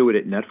pursue it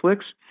at Netflix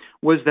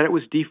was that it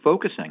was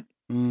defocusing.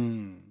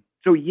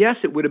 So yes,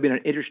 it would have been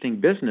an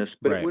interesting business,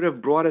 but It would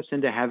have brought us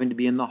into having to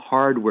be in the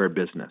hardware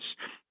business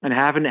and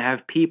having to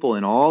have people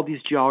in all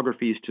these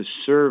geographies to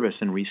service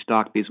and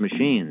restock these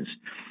machines.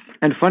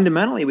 And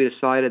fundamentally, we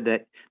decided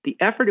that the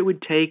effort it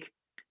would take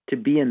to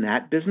be in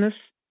that business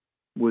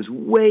was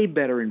way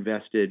better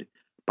invested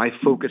by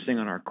focusing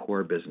on our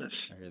core business.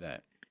 I hear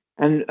that.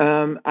 And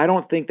I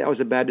don't think that was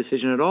a bad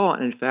decision at all.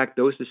 And in fact,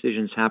 those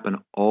decisions happen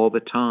all the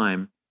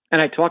time.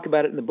 And I talk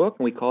about it in the book,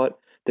 and we call it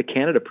the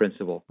Canada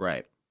principle.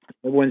 Right.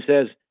 Everyone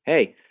says,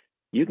 hey,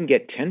 you can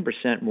get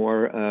 10%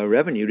 more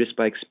revenue just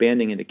by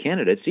expanding into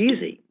Canada. It's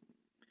easy.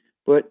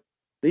 But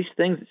these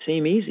things that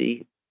seem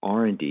easy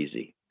aren't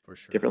easy. For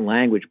sure. Different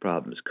language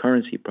problems,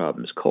 currency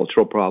problems,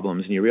 cultural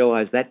problems. And you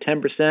realize that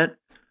 10%,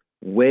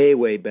 way,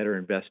 way better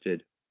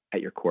invested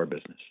at your core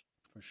business.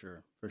 For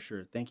sure. For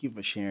sure. Thank you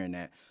for sharing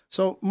that.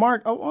 So,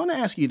 Mark, I want to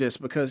ask you this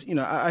because,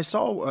 I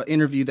saw an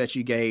interview that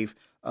you gave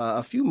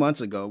a few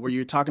months ago where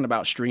you're talking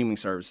about streaming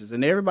services,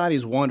 and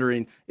everybody's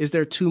wondering, is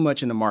there too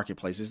much in the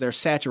marketplace? Is there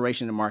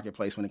saturation in the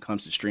marketplace when it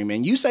comes to streaming?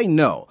 And you say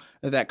no,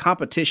 that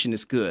competition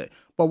is good.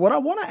 But what I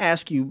want to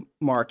ask you,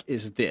 Mark,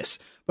 is this,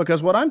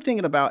 because what I'm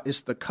thinking about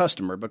is the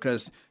customer,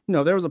 because,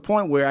 there was a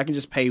point where I can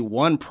just pay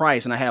one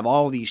price and I have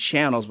all these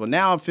channels, but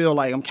now I feel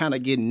like I'm kind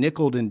of getting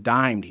nickeled and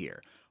dimed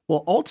here.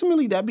 Will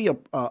ultimately that be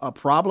a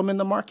problem in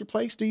the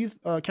marketplace? Do you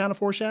kind of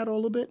foreshadow a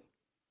little bit?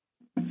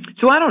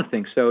 So I don't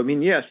think so. I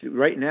mean, yes,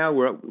 right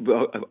now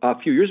a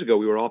few years ago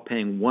we were all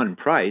paying one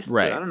price.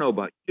 Right. I don't know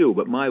about you,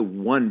 but my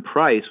one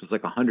price was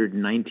like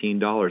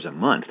 $119 a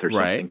month or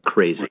something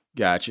crazy.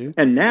 Got you.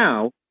 And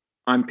now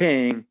I'm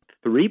paying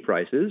three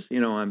prices.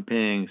 I'm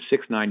paying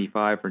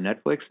 $6.95 for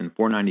Netflix and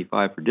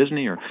 $4.95 for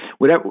Disney, or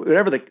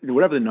whatever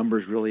the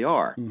numbers really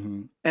are.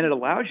 Mm-hmm. And it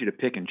allows you to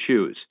pick and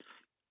choose.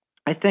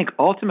 I think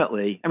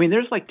ultimately,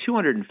 there's like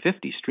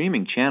 250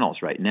 streaming channels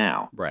right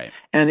now. Right.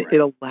 And it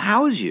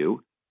allows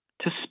you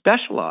to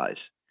specialize.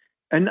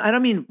 And I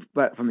don't mean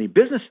but from the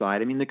business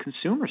side, I mean the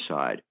consumer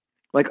side.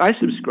 Like I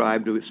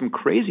subscribe to some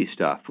crazy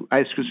stuff.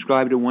 I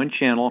subscribe to one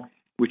channel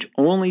which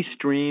only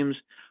streams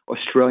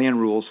Australian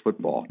rules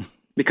football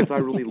because I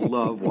really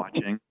love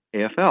watching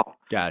AFL.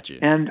 Gotcha.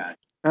 And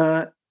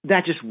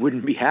that just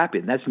wouldn't be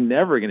happening. That's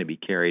never going to be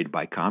carried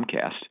by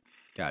Comcast.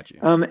 Gotcha.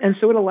 And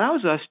so it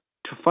allows us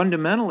to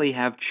fundamentally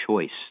have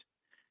choice.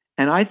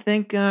 And I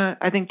think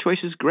choice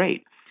is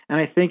great. And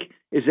I think,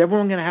 is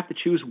everyone going to have to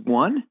choose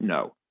one?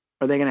 No.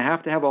 Are they going to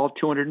have all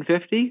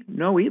 250?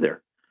 No,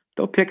 either.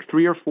 They'll pick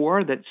 3 or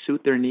 4 that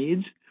suit their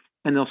needs,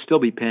 and they'll still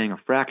be paying a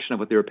fraction of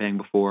what they were paying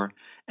before,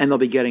 and they'll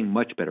be getting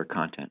much better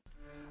content.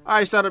 All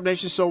right, Startup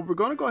Nation, so we're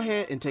going to go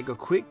ahead and take a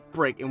quick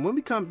break, and when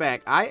we come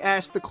back, I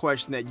asked the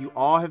question that you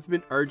all have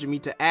been urging me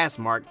to ask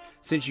Mark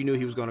since you knew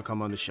he was going to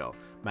come on the show.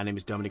 My name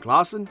is Dominic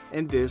Lawson,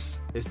 and this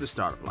is The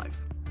Startup Life.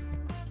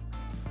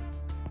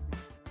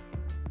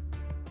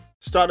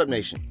 Startup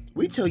Nation,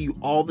 we tell you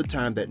all the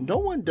time that no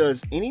one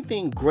does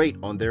anything great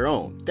on their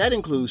own. That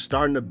includes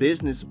starting a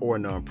business or a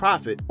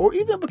nonprofit, or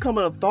even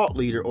becoming a thought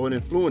leader or an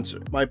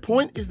influencer. My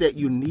point is that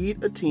you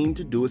need a team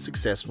to do it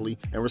successfully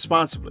and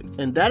responsibly.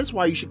 And that is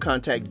why you should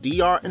contact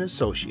DR &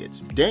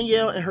 Associates.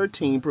 Danielle and her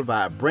team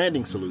provide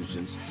branding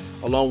solutions,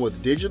 along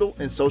with digital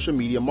and social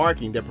media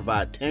marketing that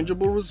provide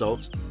tangible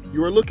results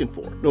you are looking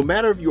for. No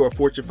matter if you are a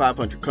Fortune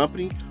 500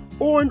 company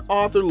or an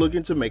author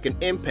looking to make an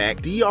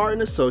impact, DR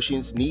 &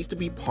 Associates needs to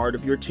be part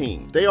of your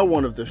team. They are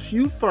one of the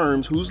few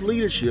firms whose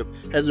leadership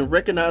has been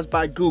recognized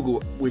by Google,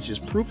 which is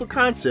proof of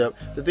concept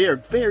that they are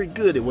very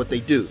good at what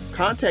they do.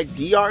 Contact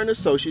DR &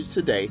 Associates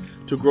today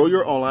to grow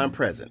your online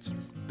presence.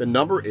 The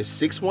number is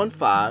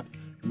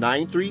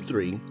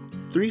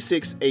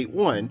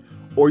 615-933-3681,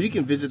 or you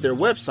can visit their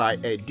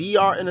website at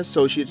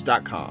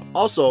drandassociates.com.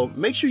 Also,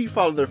 make sure you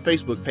follow their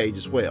Facebook page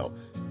as well.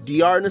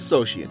 DR &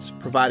 Associates,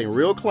 providing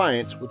real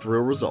clients with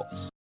real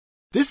results.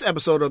 This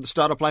episode of The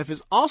Startup Life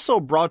is also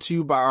brought to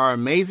you by our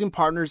amazing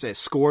partners at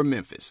Score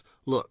Memphis.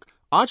 Look,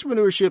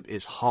 entrepreneurship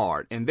is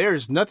hard, and there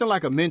is nothing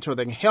like a mentor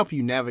that can help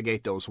you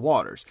navigate those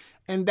waters.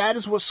 And that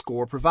is what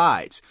Score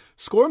provides.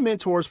 Score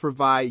mentors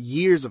provide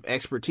years of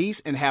expertise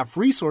and have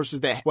resources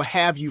that will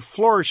have you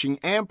flourishing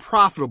and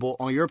profitable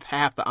on your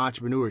path to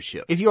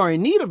entrepreneurship. If you are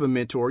in need of a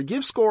mentor,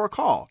 give Score a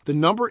call. The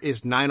number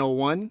is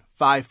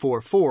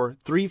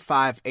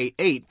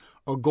 901-544-3588,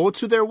 or go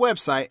to their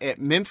website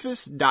at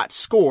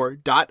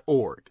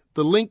memphis.score.org.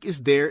 The link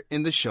is there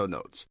in the show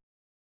notes.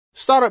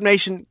 Startup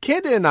Nation,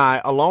 Kenda and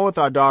I, along with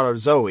our daughter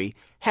Zoe,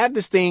 have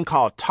this thing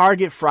called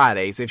Target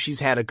Fridays if she's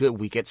had a good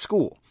week at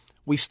school.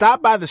 We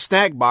stop by the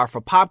snack bar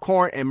for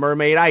popcorn and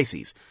mermaid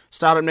ices.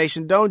 Startup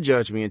Nation, don't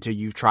judge me until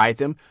you've tried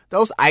them.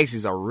 Those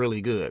ices are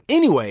really good.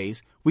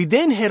 Anyways, we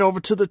then head over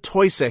to the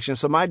toy section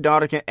so my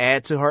daughter can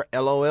add to her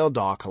LOL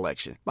doll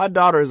collection. My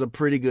daughter is a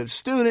pretty good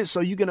student, so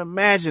you can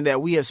imagine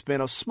that we have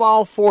spent a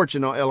small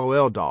fortune on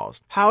LOL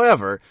dolls.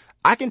 However,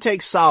 I can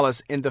take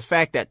solace in the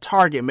fact that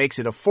Target makes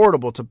it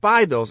affordable to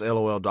buy those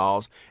LOL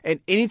dolls and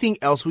anything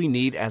else we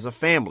need as a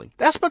family.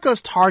 That's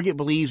because Target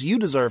believes you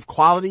deserve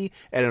quality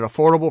at an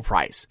affordable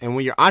price. And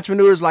when you're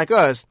entrepreneurs like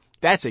us,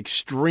 that's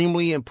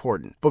extremely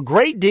important. But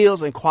great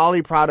deals and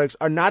quality products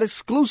are not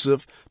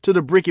exclusive to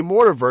the brick and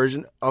mortar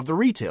version of the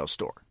retail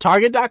store.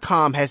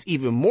 Target.com has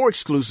even more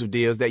exclusive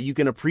deals that you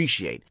can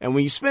appreciate. And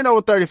when you spend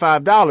over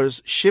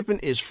 $35, shipping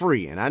is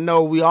free. And I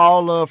know we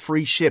all love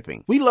free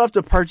shipping. We love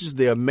to purchase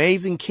the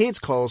amazing kids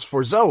clothes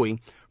for Zoe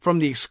from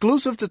the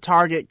exclusive to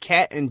Target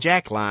Cat and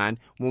Jack line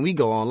when we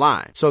go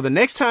online. So the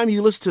next time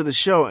you listen to the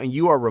show and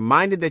you are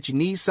reminded that you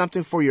need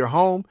something for your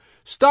home,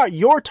 start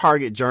your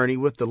Target journey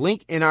with the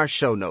link in our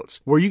show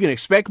notes, where you can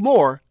expect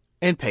more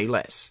and pay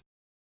less.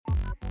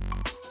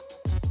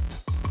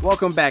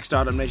 Welcome back,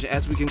 Startup Nation,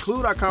 as we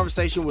conclude our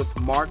conversation with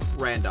Marc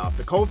Randolph,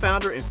 the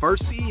co-founder and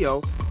first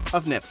CEO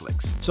of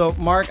Netflix. So,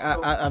 Marc,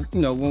 I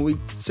when we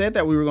said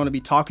that we were going to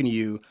be talking to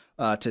you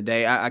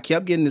today, I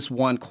kept getting this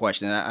one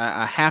question.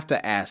 I have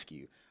to ask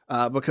you.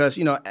 Because,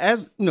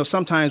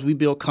 sometimes we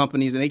build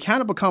companies and they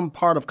kind of become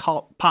part of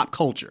pop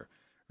culture,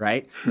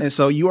 right? And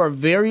so you are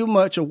very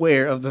much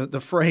aware of the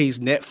phrase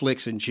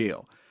Netflix and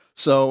chill.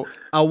 So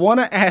I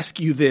want to ask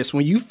you this.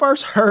 When you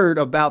first heard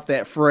about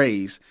that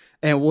phrase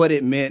and what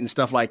it meant and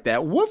stuff like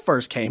that, what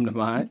first came to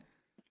mind?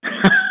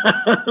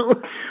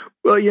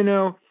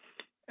 Well,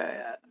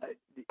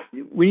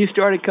 when you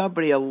start a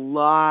company, a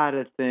lot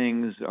of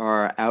things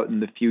are out in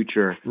the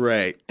future.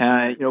 Right.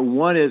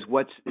 One is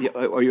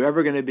are you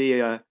ever going to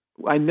be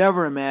I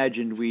never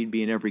imagined we'd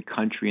be in every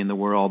country in the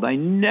world. I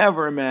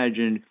never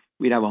imagined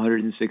we'd have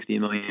 160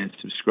 million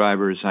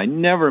subscribers. I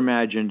never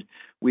imagined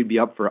we'd be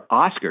up for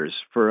Oscars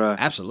for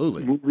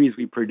absolutely movies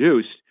we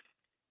produced.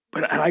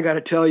 But I got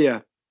to tell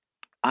you,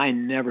 I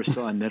never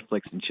saw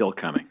Netflix and chill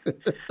coming.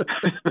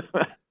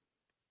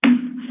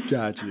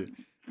 Got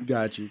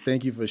you.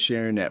 Thank you for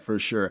sharing that for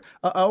sure.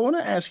 I want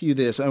to ask you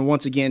this, and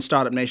once again,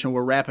 Startup Nation,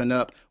 we're wrapping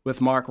up with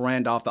Marc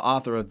Randolph, the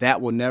author of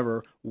That Will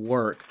Never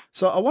Work.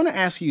 So I want to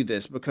ask you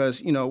this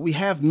because, we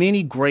have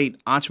many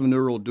great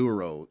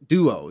entrepreneurial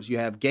duos. You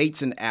have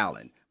Gates and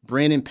Allen,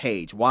 Brin and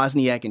Page,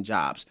 Wozniak and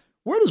Jobs.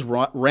 Where does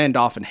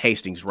Randolph and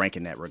Hastings rank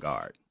in that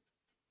regard?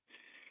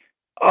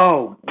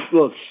 Oh,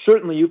 well,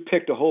 certainly you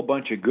picked a whole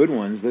bunch of good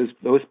ones.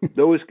 Those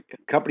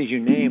companies you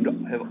named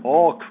have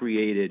all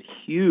created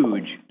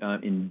huge,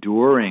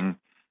 enduring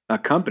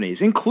companies,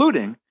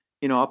 including,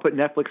 I'll put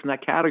Netflix in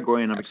that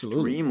category, and I'm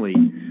extremely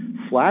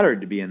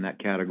flattered to be in that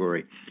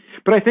category.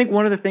 But I think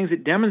one of the things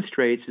it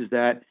demonstrates is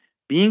that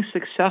being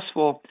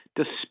successful,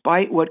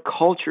 despite what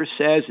culture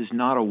says, is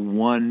not a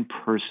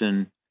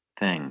one-person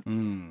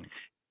thing.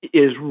 It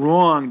is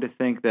wrong to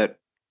think that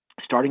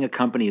starting a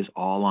company is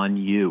all on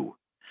you.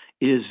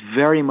 It is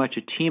very much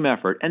a team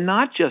effort, and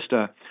not just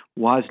a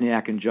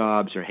Wozniak and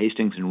Jobs or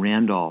Hastings and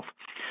Randolph.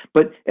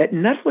 But at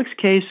Netflix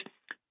case,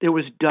 there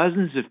was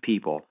dozens of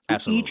people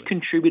who each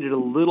contributed a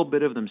little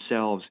bit of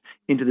themselves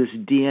into this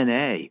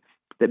DNA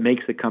that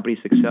makes the company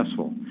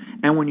successful.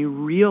 And when you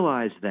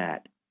realize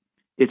that,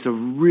 it's a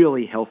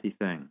really healthy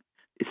thing.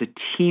 It's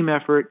a team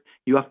effort.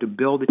 You have to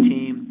build a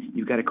team.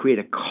 You've got to create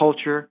a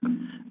culture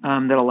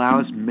that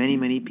allows many,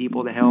 many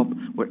people to help,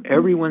 where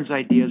everyone's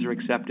ideas are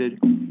accepted.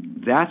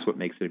 That's what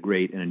makes it a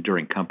great and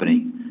enduring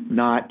company,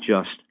 not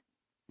just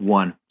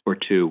one or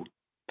two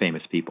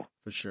famous people.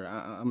 For sure.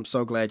 I'm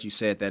so glad you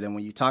said that. And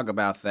when you talk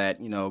about that,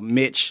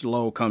 Mitch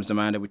Lowe comes to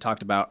mind that we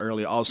talked about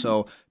earlier.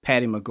 Also,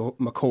 Patty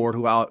McCord,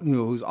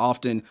 who's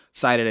often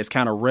cited as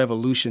kind of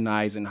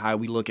revolutionizing how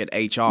we look at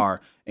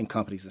HR in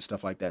companies and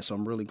stuff like that. So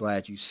I'm really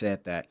glad you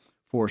said that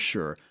for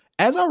sure.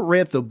 As I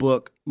read the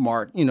book,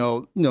 Marc,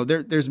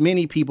 there's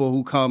many people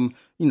who come,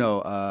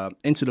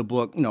 into the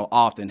book,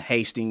 often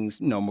Hastings,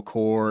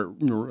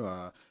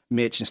 McCord,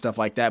 Mitch and stuff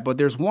like that. But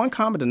there's one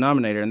common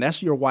denominator, and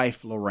that's your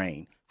wife,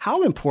 Lorraine.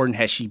 How important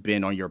has she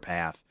been on your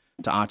path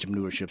to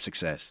entrepreneurship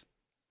success?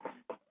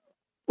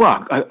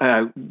 Well,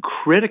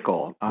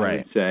 critical, I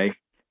would say.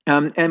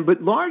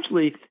 But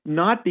largely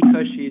not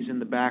because she's in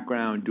the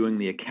background doing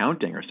the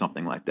accounting or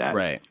something like that.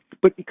 Right.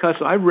 But because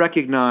I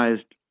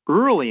recognized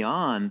early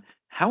on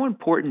how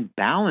important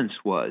balance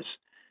was.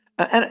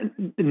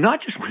 And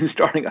not just when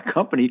starting a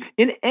company,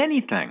 in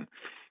anything.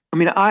 I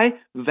mean, I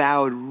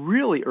vowed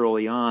really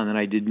early on that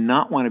I did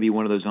not want to be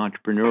one of those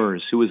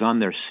entrepreneurs who was on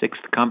their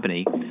sixth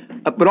company,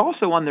 but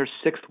also on their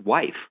sixth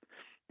wife.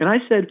 And I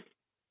said,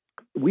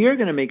 we are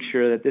going to make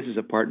sure that this is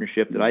a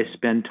partnership that I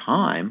spend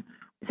time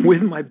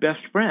with my best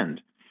friend.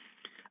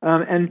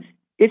 And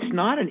it's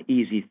not an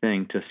easy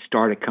thing to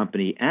start a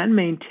company and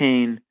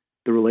maintain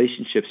the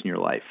relationships in your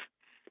life.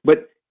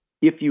 But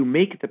if you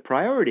make it the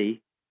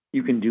priority,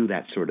 you can do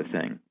that sort of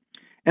thing.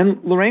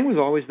 And Lorraine was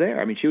always there.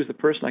 I mean, she was the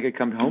person I could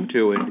come home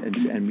to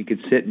and we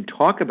could sit and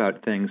talk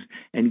about things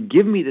and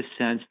give me the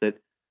sense that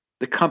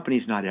the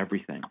company's not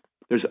everything.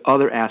 There's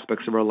other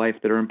aspects of our life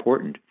that are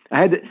important. I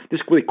had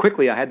this really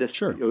quickly. I had this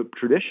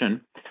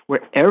tradition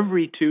where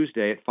every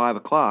Tuesday at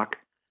 5:00,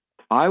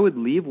 I would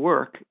leave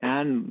work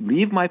and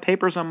leave my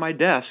papers on my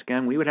desk,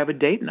 and we would have a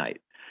date night.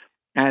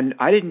 And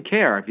I didn't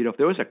care. If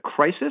there was a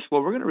crisis,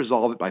 well, we're going to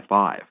resolve it by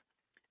 5.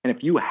 And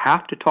if you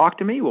have to talk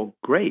to me, well,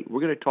 great.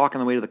 We're going to talk on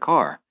the way to the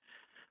car.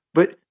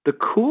 But the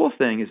cool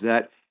thing is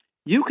that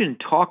you can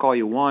talk all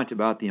you want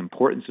about the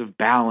importance of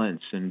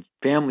balance and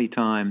family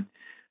time,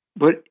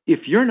 but if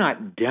you're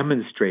not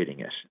demonstrating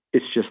it,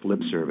 it's just lip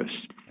service.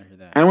 I hear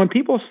that. And when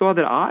people saw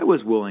that I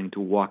was willing to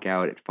walk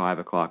out at 5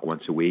 o'clock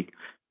once a week,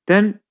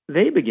 then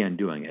they began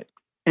doing it.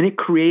 And it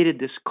created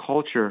this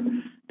culture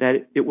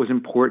that it was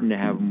important to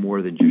have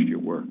more than just your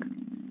work.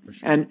 For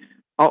sure. And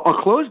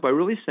I'll close by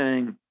really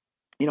saying,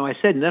 I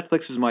said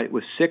Netflix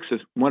was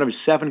one of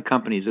 7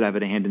 companies that I've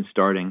had a hand in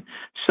starting,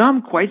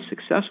 some quite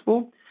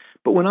successful.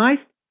 But when I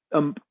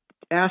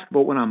ask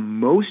about what I'm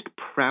most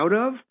proud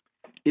of,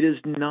 it is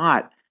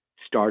not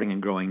starting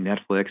and growing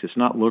Netflix. It's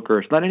not Looker.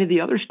 It's not any of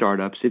the other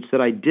startups. It's that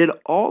I did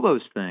all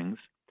those things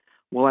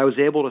while I was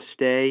able to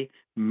stay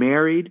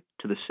married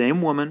to the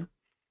same woman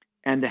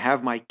and to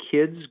have my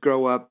kids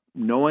grow up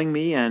knowing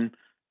me and,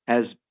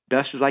 as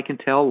best as I can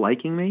tell,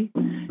 liking me,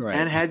 Right.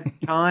 and had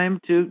time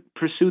to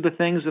pursue the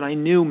things that I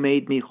knew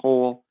made me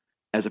whole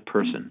as a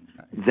person.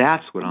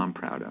 That's what I'm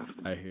proud of.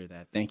 I hear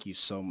that. Thank you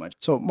so much.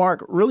 So,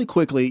 Marc, really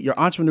quickly, your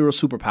entrepreneurial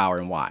superpower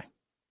and why?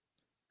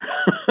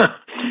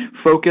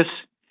 Focus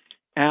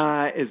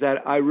is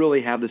that I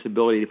really have this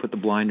ability to put the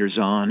blinders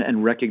on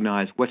and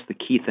recognize what's the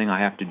key thing I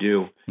have to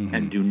do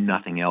and do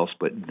nothing else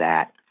but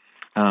that.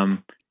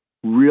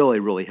 Really,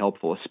 really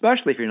helpful,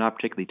 especially if you're not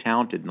particularly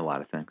talented in a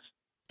lot of things.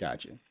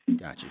 Gotcha.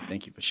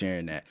 Thank you for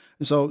sharing that.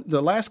 And so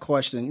the last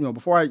question,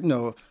 before I,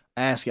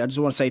 ask you, I just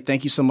want to say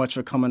thank you so much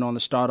for coming on the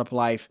Startup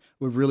Life.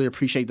 We really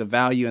appreciate the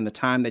value and the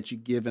time that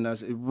you've given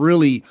us. It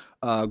really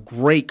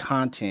great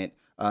content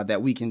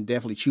that we can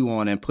definitely chew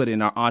on and put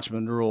in our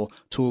entrepreneurial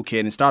toolkit.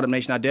 And Startup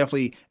Nation, I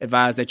definitely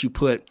advise that you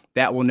put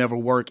That Will Never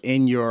Work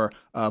in your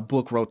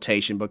book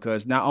rotation,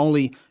 because not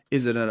only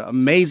is it an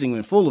amazing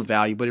and full of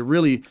value, but it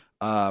really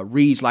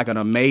reads like an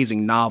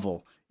amazing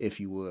novel, if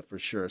you would, for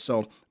sure.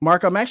 So,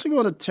 Marc, I'm actually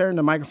going to turn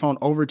the microphone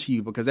over to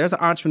you, because there's an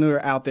entrepreneur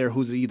out there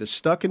who's either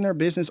stuck in their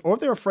business or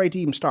they're afraid to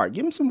even start.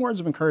 Give them some words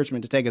of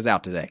encouragement to take us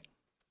out today.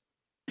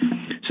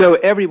 So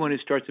everyone who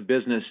starts a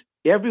business,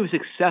 every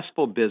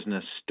successful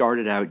business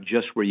started out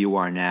just where you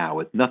are now,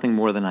 with nothing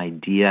more than an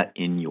idea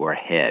in your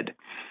head.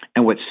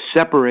 And what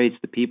separates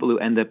the people who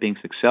end up being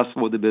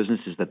successful with the business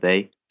is that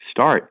they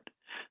start.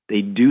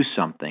 They do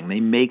something,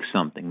 they make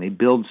something, they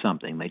build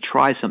something, they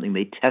try something,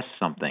 they test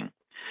something.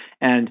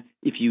 And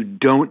if you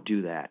don't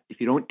do that,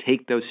 if you don't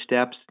take those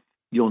steps,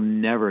 you'll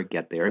never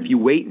get there. If you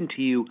wait until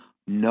you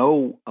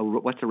know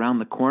what's around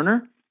the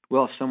corner,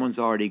 well, someone's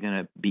already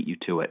going to beat you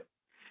to it.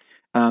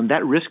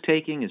 That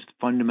risk-taking is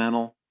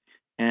fundamental.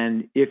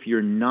 And if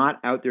you're not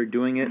out there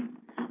doing it,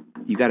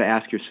 you got to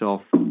ask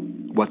yourself,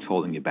 what's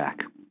holding you back?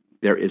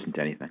 There isn't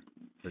anything.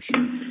 For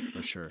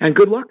sure. And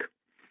good luck.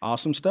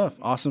 Awesome stuff.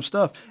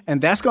 And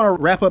that's going to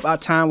wrap up our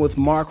time with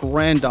Marc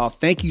Randolph.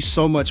 Thank you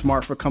so much,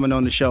 Marc, for coming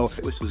on the show.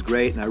 This was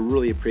great, and I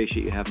really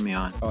appreciate you having me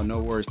on. Oh, no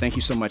worries. Thank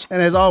you so much.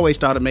 And as always,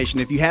 Startup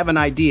Nation, if you have an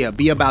idea,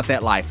 be about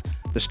that life,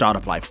 the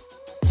Startup Life.